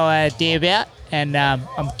had no idea about, and I'm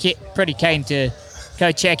pretty keen to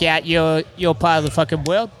go check out your part of the fucking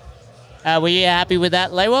world. Were you happy with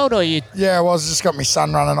that, Leewald, or you? Yeah, well, it's just got my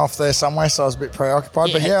son running off there somewhere, so I was a bit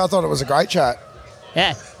preoccupied. But yeah, I thought it was a great chat.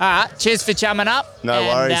 Yeah. All right. Cheers for chumming up. No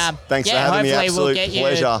worries. Thanks for having me. Hopefully Absolute we'll get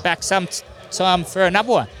pleasure. you back some time for another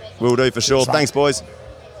one. Will do for sure. Fun. Thanks, boys.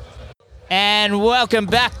 And welcome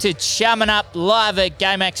back to Chumming Up live at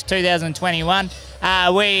GameX 2021.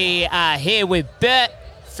 We are here with Bert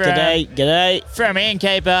from G'day. from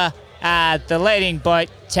Innkeeper, the leading boat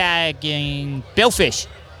tagging Billfish.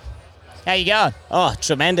 How you going? Oh,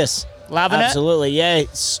 tremendous. Loving it? Absolutely, yeah.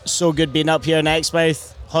 It's so good being up here in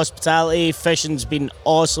Exmouth. Hospitality, fishing's been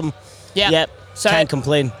awesome. Yep. So- Can't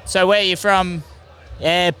complain. So where are you from?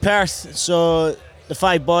 Perth. So the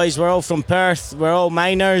 5 boys, we're all from Perth. We're all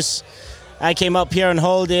miners. I came up here on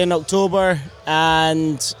holiday in October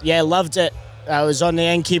and yeah, loved it. I was on the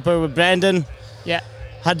Innkeeper with Brendan. Yeah.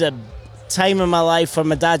 Had a time in my life for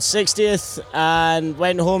my dad's 60th and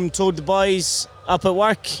went home, told the boys up at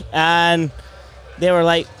work, and they were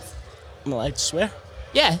like, I'm allowed to swear?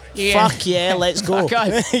 Yeah. Fuck yeah, let's go. Fuck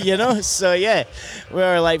off. You know? So yeah, we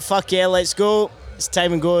were like, fuck yeah, let's go. It's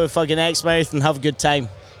time to go to fucking Exmouth and have a good time.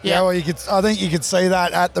 Yeah, well, I think you could see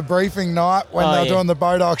that at the briefing night when they were doing the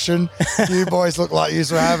boat auction. You boys looked like you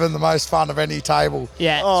were having the most fun of any table.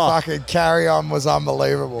 Yeah. Oh. Fucking carry on was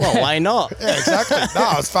unbelievable. Well, why not? Yeah, exactly. No,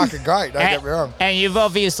 it was fucking great. Don't get me wrong. And you've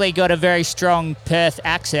obviously got a very strong Perth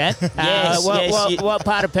accent. Yes, what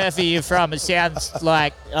part of Perth are you from? It sounds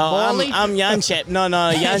like Oh, Morley? I'm Yanchep. No,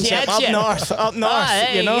 Yanchep. Yanchep. Up north,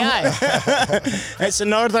 there you know? go. It's a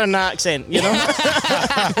northern accent, you know?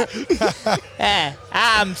 Yeah.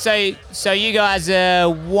 So you guys are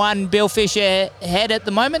one Billfish ahead at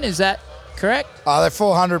the moment, is that correct? They're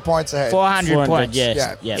 400 points ahead. 400 points.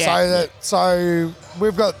 yes. Yeah. So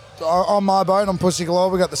we've got, on my boat, on Pussy Galore,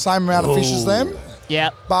 we've got the same amount of fish as them,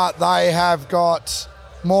 Yep. but they have got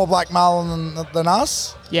more black marlin than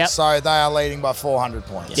us. Yep. So they are leading by 400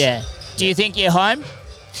 points. Yeah. Do you think you're home?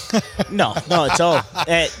 No, not at all.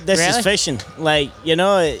 This Really? is fishing. Like, you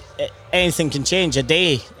know, anything can change. A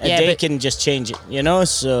day but- can just change it, you know?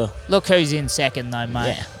 So Look who's in second though,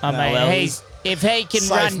 mate. Yeah. I mean, Well, if he can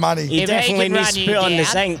Safe run money. he if definitely can needs run to you put on the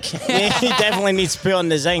down- zinc. Yeah, he definitely needs to put on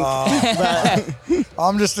the zinc.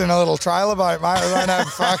 I'm just in a little trailer boat, mate. We don't have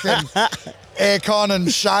fucking aircon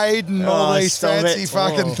and shade and all Oh, these stop fancy it.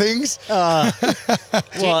 fucking Oh. things.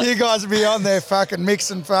 What? You guys will be on there fucking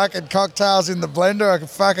mixing fucking cocktails in the blender. I can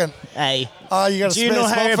fucking... Hey. Oh, you got a Do you spare know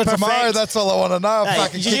how spot to for tomorrow? perfect- That's all I want to know. I'll Hey,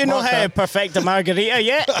 fucking do kick you know my how to crap. perfect a margarita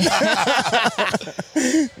yet?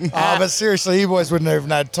 But seriously, you boys wouldn't have even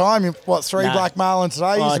had time. What, 3 Nah. black marlin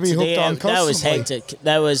today? You used to be today, hooked on that constantly. was hectic.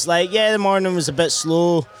 That was like, yeah, the morning was a bit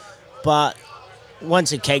slow, but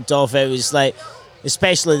once it kicked off, it was like,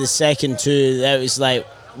 especially the second 2, that was like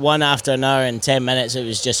one after an hour and 10 minutes. It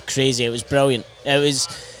was just crazy. It was brilliant. It was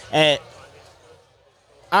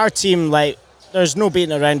our team, like, there's no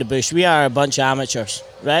beating around the bush. We are a bunch of amateurs,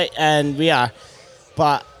 right? And we are.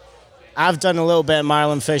 But I've done a little bit of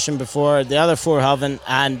marlin fishing before. The other 4 haven't,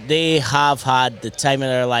 and they have had the time of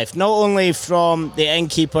their life. Not only from the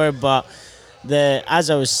Innkeeper, but as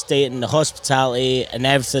I was stating, the hospitality and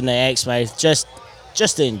everything at Exmouth. Just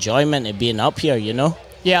the enjoyment of being up here, you know.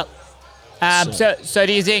 Yep. So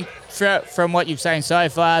do you think, from what you've seen so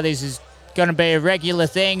far, this is going to be a regular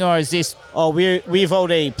thing, or is this? Oh, we've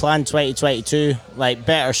already planned 2022, like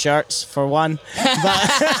better shirts for one.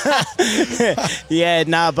 But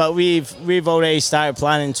yeah, but we've already started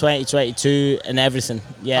planning 2022 and everything.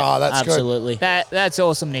 Yeah, Oh, that's good. absolutely. That's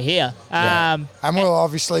awesome to hear. Yeah. And we're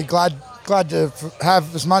obviously glad glad to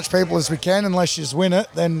have as much people as we can. Unless you just win it,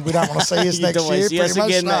 then we don't want to see us You next don't want year. to see us Pretty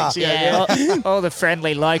again much, next year. Yeah, all the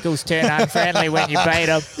friendly locals turn unfriendly when you beat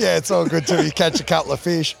them. Yeah, it's all good till you catch a couple of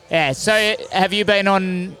fish. Yeah, so have you been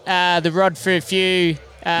on the rod for a few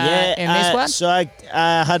in this one? So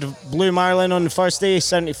I had blue marlin on the first day,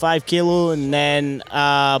 75 kilo, and then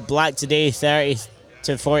black today, 30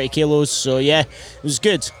 to 40 kilos. So yeah, it was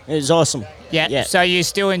good. It was awesome. Yeah. So you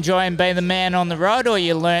still enjoying being the man on the rod, or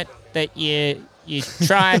you learnt that you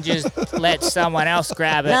try and just let someone else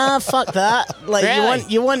grab it? Nah, fuck that. Like Really?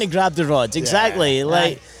 you want to grab the rods, exactly.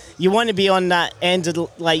 Like you want to be on that end of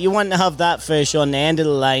you want to have that fish on the end of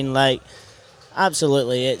the line. Like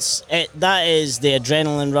absolutely, that is the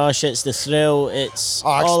adrenaline rush. It's the thrill. It's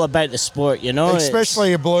all about the sport, you know.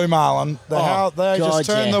 Especially a blue marlin. They God, just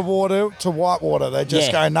turn yeah. the water to white water. They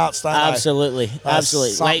just go nuts, don't they? Absolutely.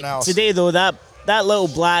 something Like else. today though, that little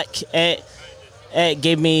black, it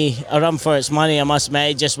gave me a run for its money, I must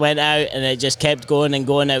admit. It just went out and it just kept going and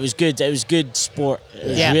going. It was good. It was good sport. It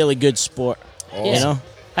was really good sport. You know?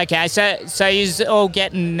 Okay, so you're all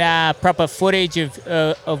getting proper footage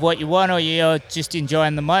of what you want, or you're just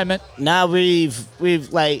enjoying the moment? Now we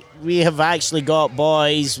have actually got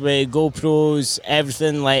boys with GoPros,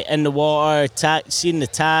 everything like in the water, seen the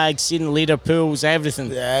tags, seen the leader pools,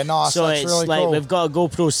 everything. Yeah, nice. So That's it's really like cool. we've got a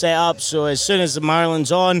GoPro set up, so as soon as the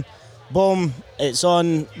marlin's on, boom, it's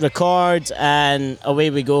on record and away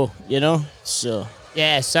we go, you know? So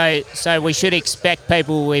Yeah, so we should expect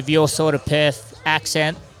people with your sort of Perth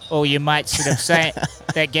accent, or your mates that have seen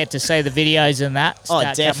that get to see the videos and that. oh, start coming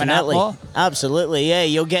up definitely. more. Absolutely, yeah,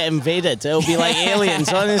 you'll get invaded. It'll be like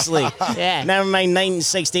aliens, honestly. Yeah. Never mind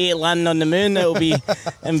 1968 landing on the moon, it'll be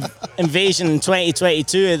invasion in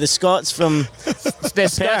 2022 of the Scots from The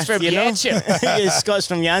Scots from you know? Yanchep, Yeah, Scots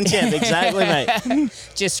from Yanchep, exactly, mate.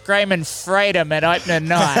 just screaming freedom at opening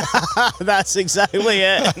night. That's exactly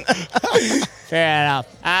it. Fair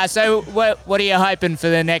enough. So what are you hoping for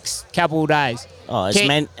the next couple of days? Oh,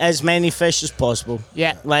 Keep- as many fish as possible.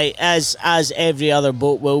 Yeah. Like as every other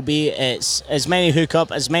boat will be. It's as many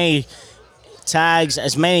hookup, as many tags,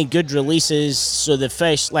 as many good releases, so the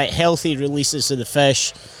fish, like healthy releases of the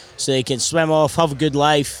fish, so they can swim off, have a good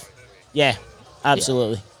life. Yeah,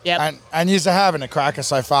 absolutely. Yep. And you're having a cracker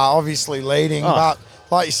so far, obviously leading, Oh. but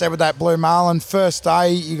like you said with that blue marlin, first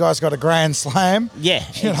day you guys got a grand slam. Yeah,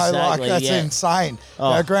 You know, like exactly, that's yeah. insane. Oh.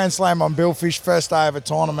 You know, grand slam on billfish, first day of a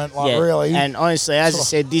tournament, like Yeah, really. And honestly, as I Sure.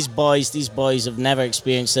 said, these boys have never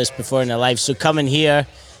experienced this before in their lives. So coming here,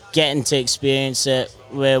 getting to experience it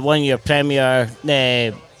with one of your premier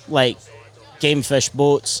like game fish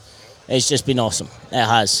boats, it's just been awesome. It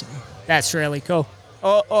has. That's really cool.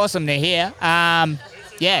 Awesome to hear. Have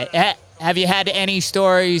you had any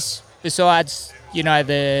stories besides, you know,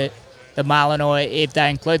 the marlin, or if they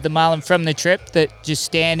include the marlin from the trip, that just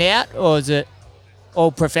stand out, or is it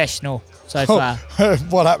all professional so far?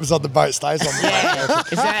 What happens on the boat stays on the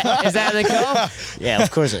boat. Yeah. Is that the goal? Yeah,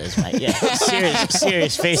 of course it is, mate. Yeah,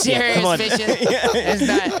 serious face. Yeah, Serious come on. fishing? Is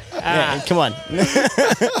that, Yeah, come on.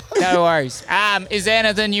 no worries. Is there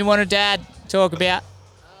anything you wanted to talk about?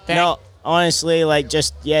 No, honestly,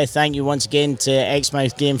 thank you once again to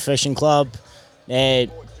Exmouth Game Fishing Club,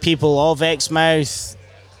 people of Exmouth,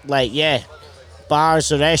 bars,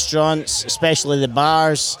 the restaurants, especially the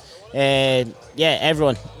bars,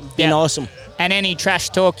 everyone, been Yeah. awesome. And any trash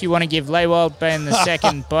talk you want to give Leewald being the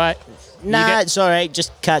second bite? Nah, it's all right,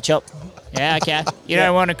 just catch up. Yeah, okay. You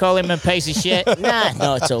don't want to call him a piece of shit? Nah,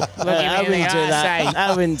 not at all. at I me wouldn't in do the eye, that. say,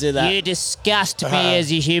 I wouldn't do that. You disgust me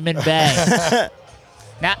as a human being.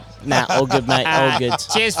 Nah, all good, mate, all good.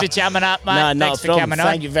 Cheers for chumming up, mate. No, not Thanks a for problem. coming on.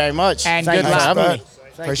 Thank you very much. And Thank good you for luck. having me.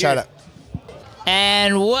 Appreciate it.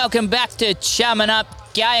 And welcome back to Chumming Up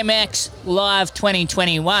GameX Live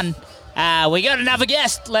 2021. We got another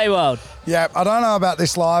guest, Leewald. Yeah, I don't know about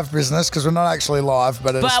this live business because we're not actually live,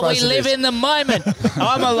 but But we live in the moment.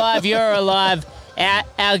 I'm alive, you're alive.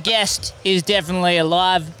 Our guest is definitely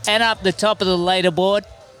alive. And up the top of the leaderboard,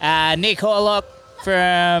 Nick Horlock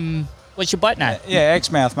from... What's your boat name? Yeah,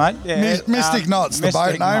 Exmouth, mate. Yeah, Mystic Knots, the boat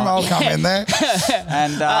Mystic name. I'll Knot. come in there.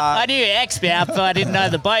 And I knew Exmouth, but I didn't know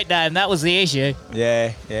the boat name. That was the issue.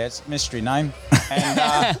 yeah, it's a mystery name.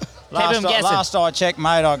 And him guessing. last I checked,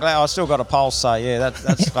 mate, I still got a pulse. So yeah,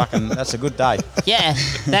 that's a good day. Yeah,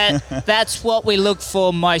 that's what we look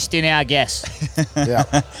for most in our guests. Yeah.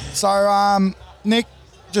 So, Nick,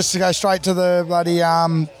 just to go straight to the bloody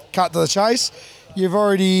cut to the chase, you've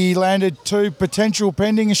already landed 2 potential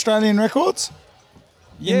pending Australian records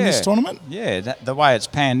in this tournament. Yeah, the way it's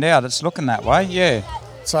panned out, it's looking that way. Yeah.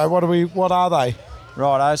 So what are they?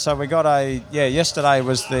 Righto. So we got yesterday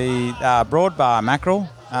was the broad bar mackerel.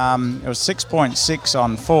 It was 6.6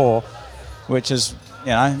 on 4, which is,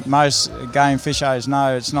 most game fishers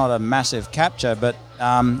know it's not a massive capture, but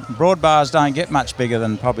broad bars don't get much bigger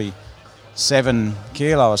than probably 7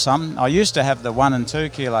 kilo or something. I used to have the 1 and 2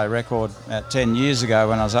 kilo record 10 years ago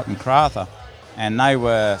when I was up in Karratha, and they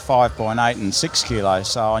were 5.8 and 6 kilos.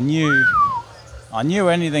 So I knew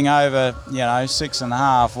anything over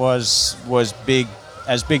 6.5 was big,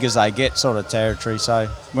 as big as they get sort of territory. So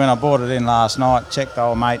when I brought it in last night, checked the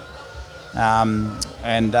old mate,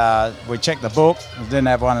 and we checked the book. We didn't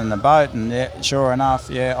have one in the boat, and sure enough,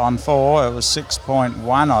 on 4 it was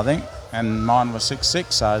 6.1, I think, and mine was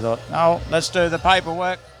 6.6. So I thought, let's do the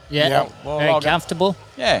paperwork. Yeah, We'll very log it. comfortable.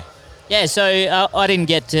 Yeah. Yeah, so I didn't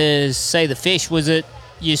get to see the fish. Was it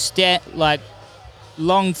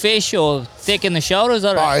long fish or thick in the shoulders?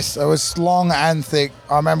 Both. It was long and thick.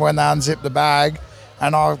 I remember when they unzipped the bag,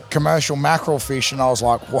 and I commercial mackerel fish, and I was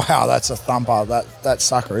like, wow, that's a thumper. That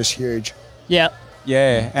sucker is huge. Yeah.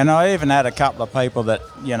 Yeah, and I even had a couple of people that,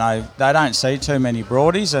 they don't see too many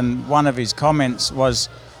broadies, and one of his comments was,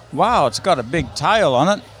 wow, it's got a big tail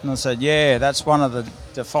on it. And I said, yeah, that's one of the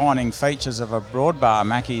defining features of a broad bar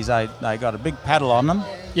Mackies. They got a big paddle on them.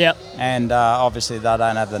 Yep. And obviously they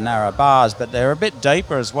don't have the narrow bars, but they're a bit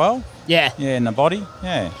deeper as well. Yeah. Yeah, in the body.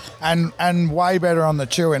 Yeah. And way better on the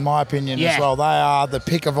chew, in my opinion, Yeah. as well. They are the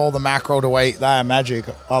pick of all the mackerel to eat. They are magic.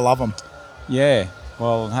 I love them. Yeah.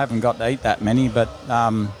 Well, I haven't got to eat that many, but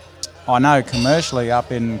I know commercially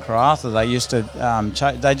up in Karratha they used to,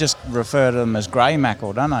 they just refer to them as grey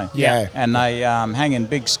mackerel, don't they? Yeah. And they hang in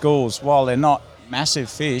big schools. While they're not massive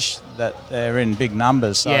fish, that they're in big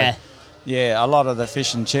numbers. So, Yeah. a lot of the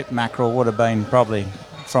fish and chip mackerel would have been probably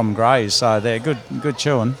from greys, so they're good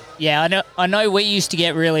chewing. Yeah, I know we used to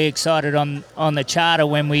get really excited on the charter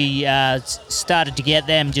when we started to get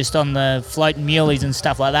them just on the floating muleys and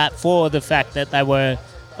stuff like that, for the fact that they were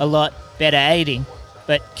a lot better eating.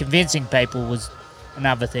 But convincing people was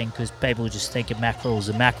another thing, because people just think of mackerel as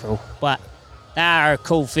a mackerel. But they are a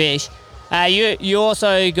cool fish. You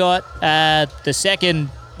also got the second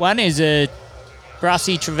one is a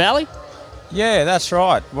brassy trevally. Yeah, that's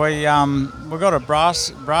right. We got a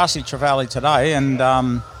brassy trevally today,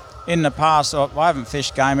 and in the past I haven't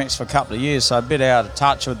fished GameX for a couple of years, so a bit out of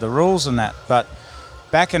touch with the rules and that. But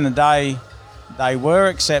back in the day, they were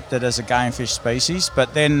accepted as a game fish species,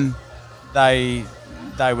 but then they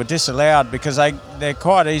were disallowed because they're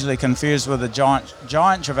quite easily confused with a giant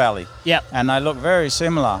trevally. Yep. And they look very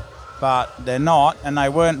similar, but they're not, and they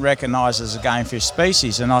weren't recognised as a game fish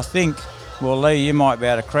species. And I think, well, Lee, you might be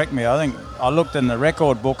able to correct me. I think I looked in the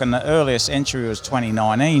record book, and the earliest entry was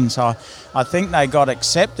 2019. So I think they got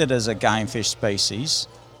accepted as a game fish species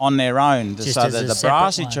on their own. Just so as that a the separate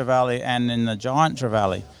brassy one. trevally and in the giant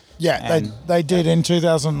trevally. Yeah, And- they did in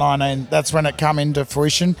 2019. That's when it come into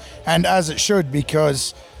fruition, and as it should,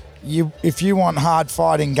 because if you want hard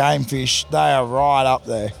fighting game fish, they are right up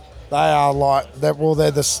there. They are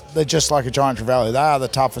they're just like a giant trevally. They are the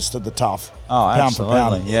toughest of the tough. Oh, pound for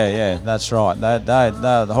pound. absolutely. Yeah, that's right. They're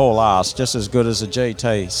the whole ass, just as good as a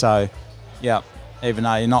GT. So, yeah, even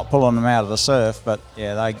though you're not pulling them out of the surf, but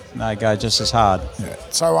yeah, they go just as hard. Yeah.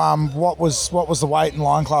 So, what was the weight and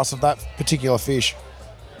line class of that particular fish?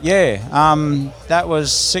 Yeah, that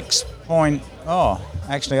was 6 point. Oh,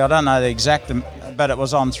 actually, I don't know the exact, but it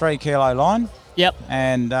was on 3 kilo line. Yep.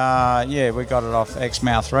 And we got it off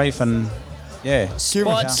Exmouth Reef, and yeah.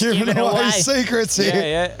 Spots Giving given away away. secrets here.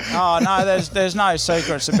 Yeah. Oh no, there's no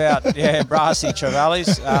secrets about brassy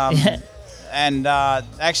trevallies. And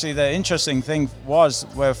actually, the interesting thing was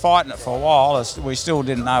we were fighting it for a while. We still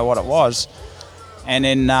didn't know what it was, and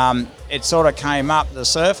then it sort of came up the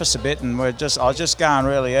surface a bit, and I was just going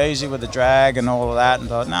really easy with the drag and all of that, and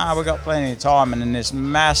thought, no, we've got plenty of time. And then this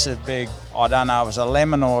massive big, I don't know, it was a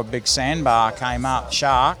lemon or a big sandbar came up,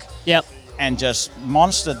 shark. Yep. And just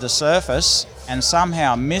monstered the surface and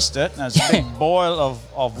somehow missed it. And there's a big boil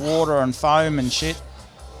of water and foam and shit.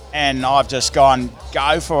 And I've just gone,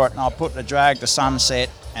 go for it. And I put the drag to sunset,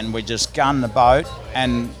 and we just gunned the boat.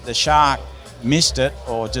 And the shark missed it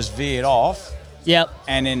or just veered off. Yep.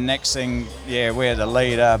 And then next thing, we had the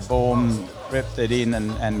leader, boom, ripped it in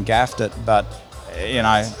and gaffed it. But,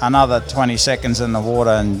 another 20 seconds in the water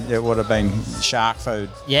and it would have been shark food.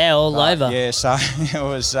 Yeah, all over. Yeah, so it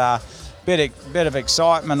was a bit of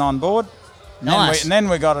excitement on board. Nice. And then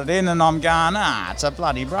we got it in, and I'm going, it's a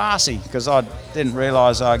bloody brassy, because I didn't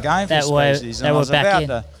realise I was game fish species. they And I were was back about in.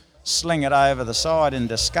 to sling it over the side in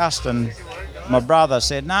disgust, and my brother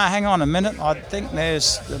said, "No, hang on a minute. I think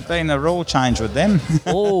there's been a rule change with them."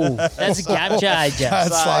 Oh, that's a game changer.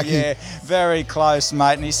 That's So, lucky. yeah, very close,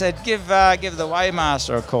 mate. And he said, give the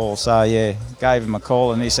weighmaster a call. So yeah, gave him a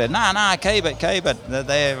call, and he said, no, keep it.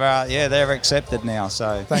 They're accepted now.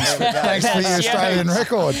 So Thanks for your Australian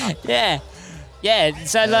record. Yeah. Yeah,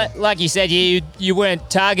 so like you said, you weren't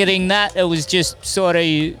targeting that. It was just sort of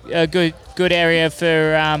a good area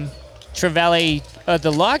for trevally of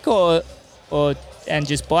the like, or and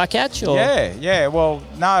just bycatch, or yeah. Well,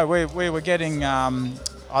 no, we were getting.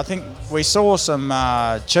 I think we saw some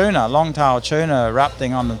tuna, long-tailed tuna,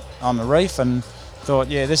 erupting on the reef, and thought,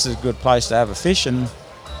 yeah, this is a good place to have a fish, and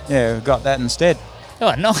yeah, we got that instead.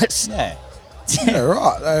 Oh, nice. Yeah. Yeah,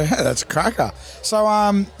 right. That's a cracker.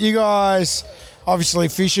 So, you guys obviously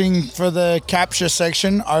fishing for the capture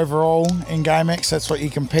section overall in GameX. That's what you're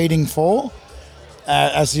competing for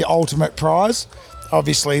as the ultimate prize.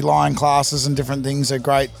 Obviously, line classes and different things are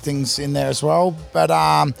great things in there as well. But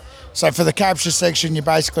so for the capture section, you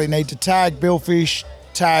basically need to tag billfish,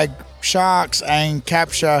 tag sharks, and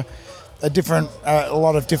capture a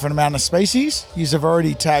lot of different amount of species. You have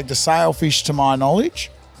already tagged a sailfish, to my knowledge.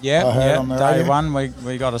 I heard on the Day radio. one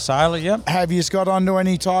we got a sailor. Yep. Have you got onto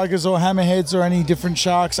any tigers or hammerheads or any different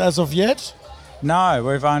sharks as of yet? No,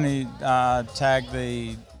 we've only tagged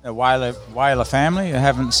the whaler family. I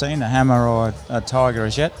haven't seen a hammer or a tiger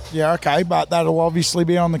as yet. Yeah, okay, but that'll obviously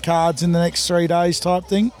be on the cards in the next 3 days type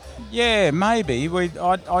thing. Yeah, maybe.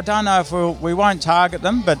 I don't know if we won't target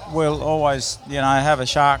them, but we'll always have a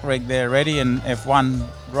shark rig there ready, and if one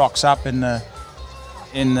rocks up in the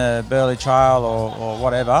burley trail or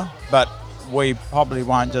whatever, but we probably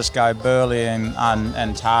won't just go burley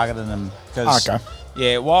and targeting them, because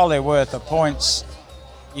while they're worth the points,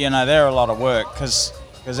 they're a lot of work, because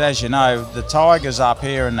as you know, the tigers up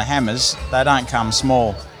here and the hammers, they don't come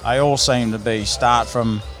small. They all seem to start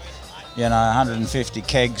from 150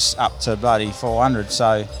 kegs up to bloody 400.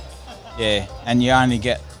 So yeah, and you only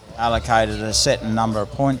get allocated a certain number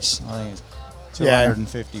of points. I think it's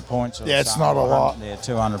 250 points. Or it's not a lot. Yeah,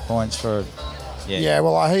 200 points for. Yeah,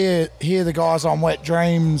 well, I hear the guys on Wet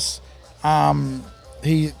Dreams.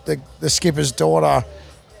 The skipper's daughter,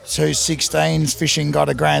 who's 16's fishing, got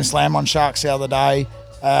a grand slam on sharks the other day.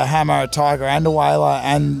 Hammer, a tiger, and a whaler,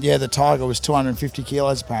 and the tiger was 250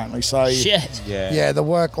 kilos apparently. So Shit. Yeah. the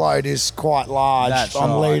workload is quite large That's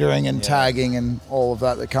on right. leadering and tagging and all of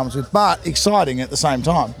that comes with, but exciting at the same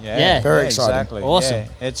time. Yeah. Very exciting. Exactly. Awesome.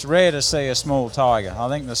 Yeah. It's rare to see a small tiger. I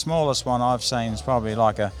think the smallest one I've seen is probably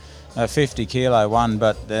like a 50 kilo one,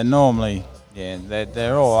 but they're normally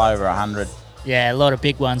they're all over 100. Yeah, a lot of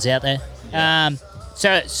big ones out there.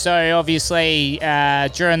 So obviously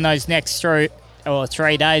during those next 3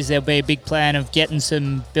 days, there'll be a big plan of getting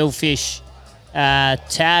some billfish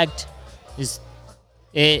tagged.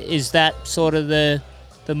 Is that sort of the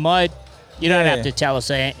mode? You don't have to tell us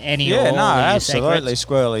any or all of your absolutely, secrets.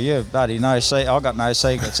 Squirrely. You, buddy, I got no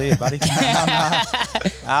secrets here, buddy.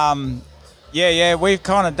 We've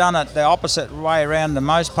kind of done it the opposite way around to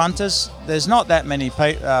most punters. There's not that many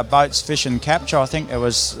boats fishing capture. I think it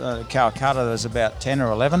was Calcutta, there's about 10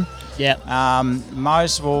 or 11. Yeah.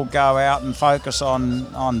 Most will go out and focus on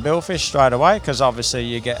billfish straight away, because obviously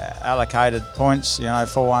you get allocated points,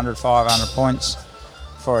 400, 500 points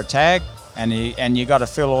for a tag, and you got to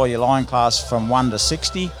fill all your line class from 1 to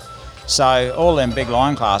 60. So all them big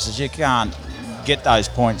line classes, you can't get those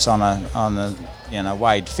points on a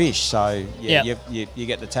weighed fish. So you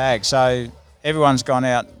get the tag. So everyone's gone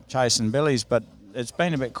out chasing billies, but it's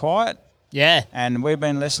been a bit quiet. Yeah. And we've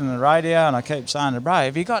been listening to the radio, and I keep saying to bro,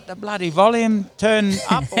 have you got the bloody volume turned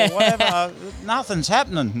up or whatever? Nothing's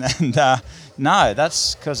happening. And no,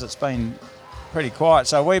 that's because it's been pretty quiet.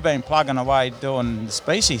 So we've been plugging away doing the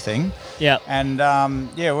species thing. Yeah. And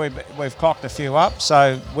we've clocked a few up,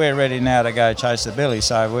 so we're ready now to go chase the billy.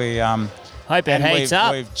 So we hope it heats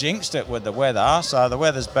up. We've jinxed it with the weather. So the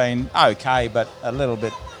weather's been okay, but a little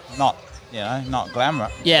bit not glam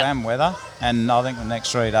weather. And I think the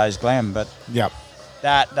next 3 days glam, but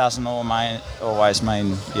that doesn't always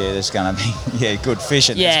mean there's going to be good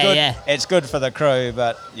fishing. It's good for the crew,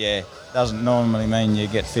 but doesn't normally mean you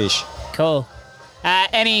get fish. Cool.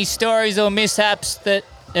 Any stories or mishaps that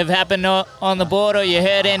have happened on the board, or you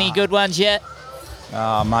heard any good ones yet?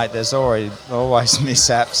 Oh, mate, there's always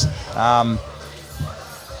mishaps.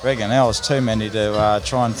 Reckon there was too many to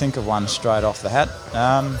try and think of one straight off the hat.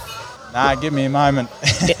 Give me a moment.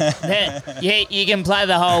 You can play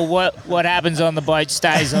the whole what happens on the boat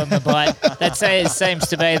stays on the boat. That seems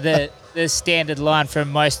to be the standard line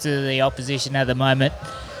from most of the opposition at the moment.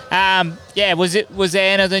 Was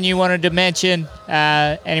there anything you wanted to mention?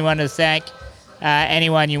 Anyone to thank?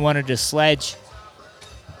 anyone you wanted to sledge?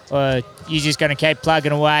 Or you just going to keep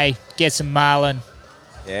plugging away, get some marlin?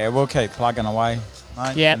 Yeah, we'll keep plugging away,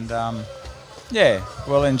 mate. Yep. And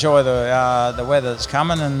we'll enjoy the weather that's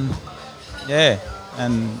coming, and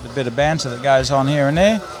and the bit of banter that goes on here and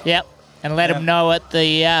there. Yep. And let them know at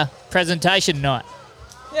the presentation night.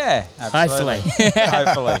 Yeah, absolutely.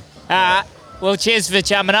 Hopefully. Hopefully. Well, cheers for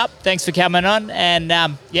chumming up. Thanks for coming on.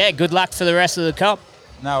 And, good luck for the rest of the comp.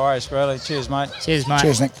 No worries, Squirrely. Cheers, mate. Cheers, mate.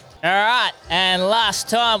 Cheers, Nick. All right. And last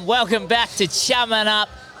time, welcome back to Chumming Up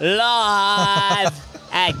live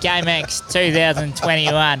at GameX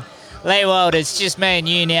 2021. Leewald, it's just me and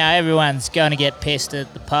you now. Everyone's going to get pissed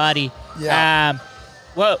at the party. Yeah.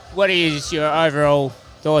 What is your overall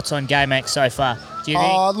thoughts on GameX so far? Do you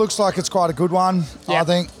think? It looks like it's quite a good one. Yep. I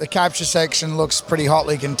think the capture section looks pretty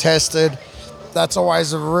hotly contested. That's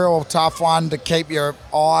always a real tough one to keep your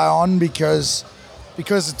eye on because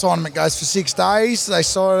the tournament goes for 6 days. They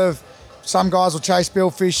some guys will chase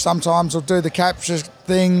billfish, sometimes will do the capture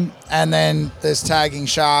thing, and then there's tagging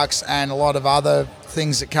sharks and a lot of other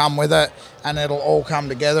things that come with it, and it'll all come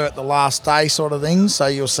together at the last day sort of thing. So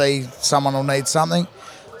you'll see someone will need something.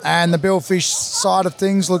 And the billfish side of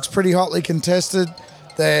things looks pretty hotly contested.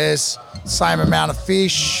 There's the same amount of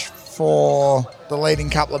fish for the leading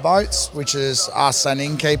couple of boats, which is us and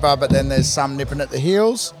Innkeeper, but then there's some nipping at the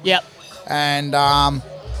heels. Yep. And the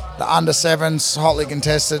under 7's hotly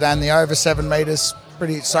contested, and the over 7 metres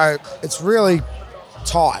pretty. So it's really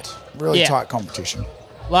tight, tight competition.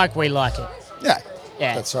 Like we like it. Yeah,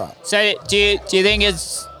 Yeah. that's right. So do you think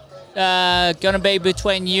it's going to be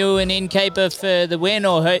between you and Innkeeper for the win,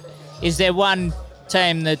 or is there one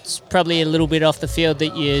team that's probably a little bit off the field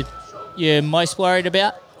that you're most worried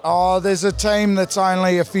about? Oh, there's a team that's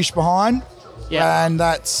only a fish behind, and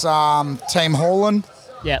that's Team Hauland.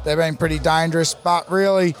 Yeah. They've been pretty dangerous, but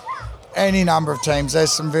really any number of teams.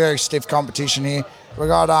 There's some very stiff competition here. We've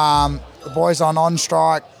got the boys on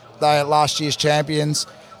Strike. They're last year's champions.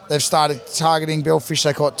 They've started targeting billfish.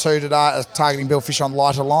 They caught 2 today, targeting billfish on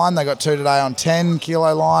lighter line. They got 2 today on 10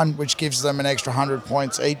 kilo line, which gives them an extra 100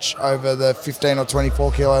 points each over the 15 or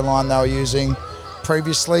 24 kilo line they were using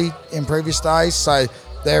previously in previous days. So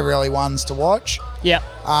they're really ones to watch. Yep.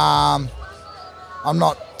 I'm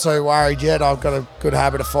not too worried yet. I've got a good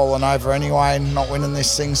habit of falling over anyway and not winning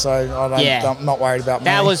this thing, so I'm not worried about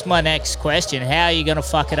That me. was my next question. How are you going to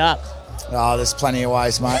fuck it up? Oh, there's plenty of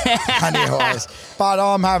ways, mate. Plenty of ways. But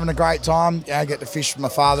I'm having a great time. I get to fish with my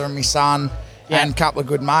father and my son and a couple of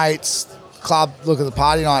good mates. Club, look at the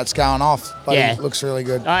party night's going off. But it looks really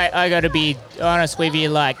good. I got to be honest with you,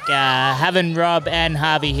 like having Rob and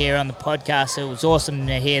Harvey here on the podcast, it was awesome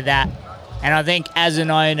to hear that. And I think as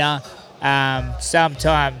an owner,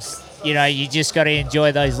 sometimes, you just got to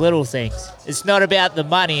enjoy those little things. It's not about the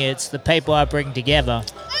money, it's the people I bring together.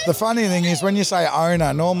 The funny thing is when you say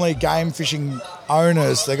owner, normally game fishing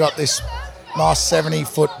owners, they got this nice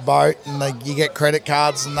 70-foot boat and you get credit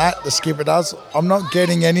cards and that, the skipper does. I'm not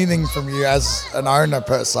getting anything from you as an owner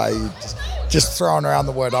per se. You're just throwing around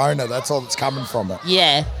the word owner, that's all that's coming from it.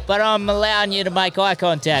 Yeah, but I'm allowing you to make eye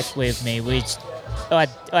contact with me, which I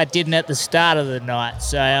didn't at the start of the night.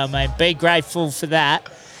 So, I mean, be grateful for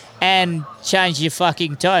that and change your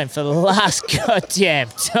fucking tone for the last goddamn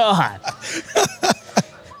time.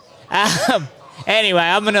 Anyway,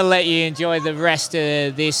 I'm going to let you enjoy the rest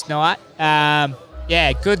of this night.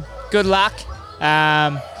 Good luck.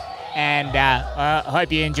 And I hope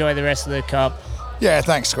you enjoy the rest of the comp. Yeah,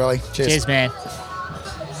 thanks, Squirrely. Cheers. Cheers, man.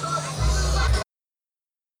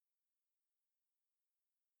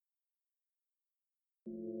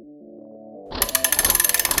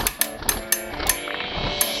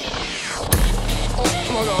 Oh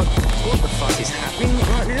my god, what the fuck is happening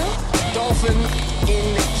right now? Dolphin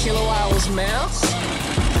in the killer whale's mouth?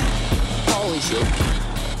 Holy shit.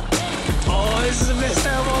 Oh, this is the best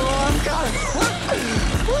day of my life, God.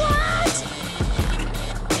 What?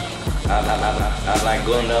 I like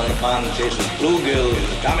going down the pond and chasing bluegills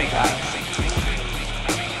and kamikaze.